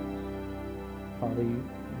disease. Father, you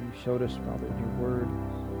showed us, Father, in your word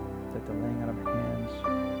that the laying out of hands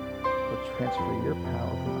will transfer your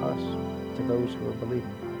power from us to those who are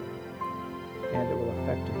believing, Father. And it will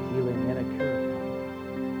affect a healing and a cure, Father.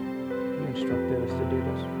 You instructed us to do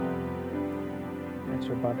this, Father. And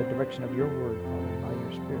so by the direction of your word, Father, and by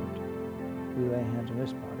your Spirit, we lay hands on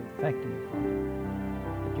this body, thanking you, Father,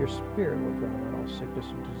 that your Spirit will drive out all sickness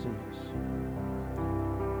and disease.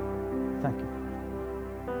 Thank you, Father.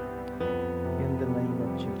 In the name of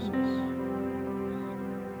Jesus.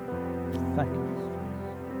 Thank you, Father.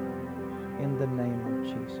 In the name of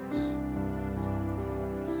Jesus.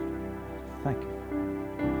 Thank you.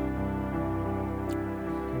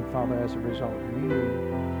 And Father, as a result, you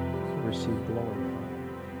receive glory,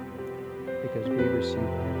 Father, because we receive our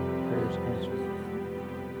prayers answered.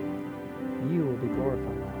 You will be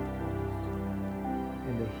glorified, Father,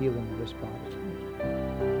 in the healing of this body.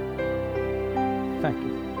 Thank you,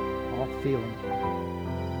 Father. All feeling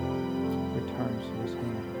returns to this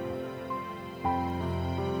hand.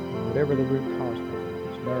 And whatever the root cause, Father,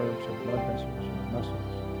 it's nerves or blood vessels or muscles,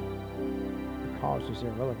 the cause is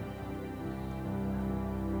irrelevant, Father.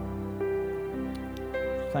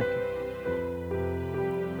 Thank you.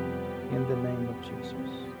 In the name of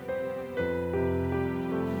Jesus.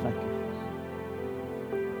 Thank you.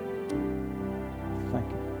 Thank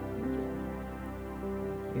you.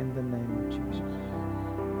 In the name of Jesus.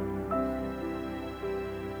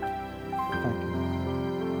 Thank you.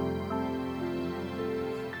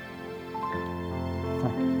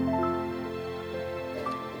 Thank you.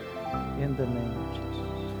 In the name of Jesus.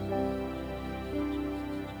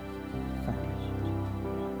 Thank you.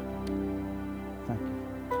 Thank you.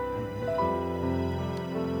 Amen.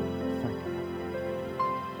 Thank you.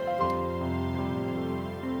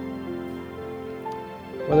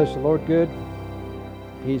 Well, is the Lord good?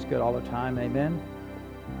 He's good all the time. Amen.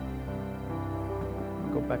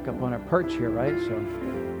 Go back up on our perch here, right? So,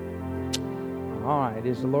 all right.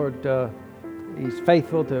 Is the Lord, he's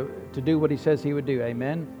faithful to do what he says he would do.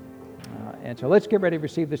 Amen. And so let's get ready to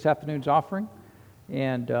receive this afternoon's offering.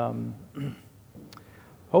 And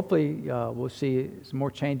hopefully we'll see some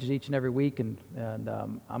more changes each and every week. And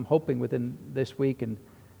I'm hoping within this week, and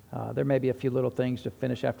there may be a few little things to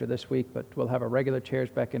finish after this week, but we'll have our regular chairs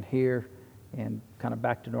back in here and kind of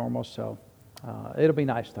back to normal. So it'll be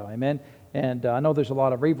nice, though. Amen. And I know there's a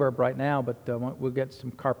lot of reverb right now, but we'll get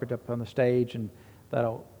some carpet up on the stage, and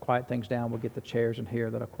that'll quiet things down. We'll get the chairs in here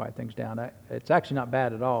that'll quiet things down. It's actually not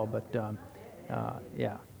bad at all, but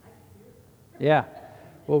yeah. Yeah.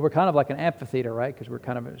 Well, we're kind of like an amphitheater, right? Because we're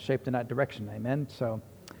kind of shaped in that direction. Amen. So,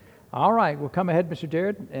 all right, we'll come ahead, Mr.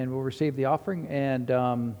 Jared, and we'll receive the offering. And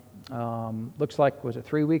looks like, was it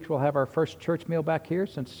 3 weeks we'll have our first church meal back here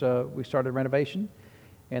since we started renovation.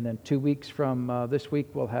 And then 2 weeks from this week,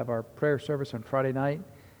 we'll have our prayer service on Friday night.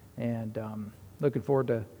 And looking forward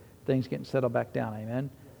to things getting settled back down. Amen.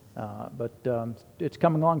 But it's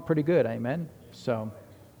coming along pretty good. Amen. So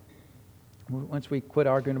once we quit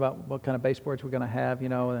arguing about what kind of baseboards we're going to have,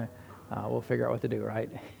 we'll figure out what to do, right?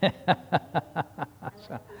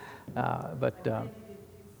 So,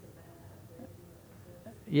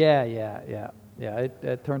 yeah.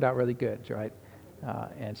 It turned out really good, right?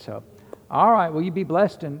 And so, all right. Well, you be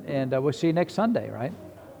blessed, and we'll see you next Sunday, right?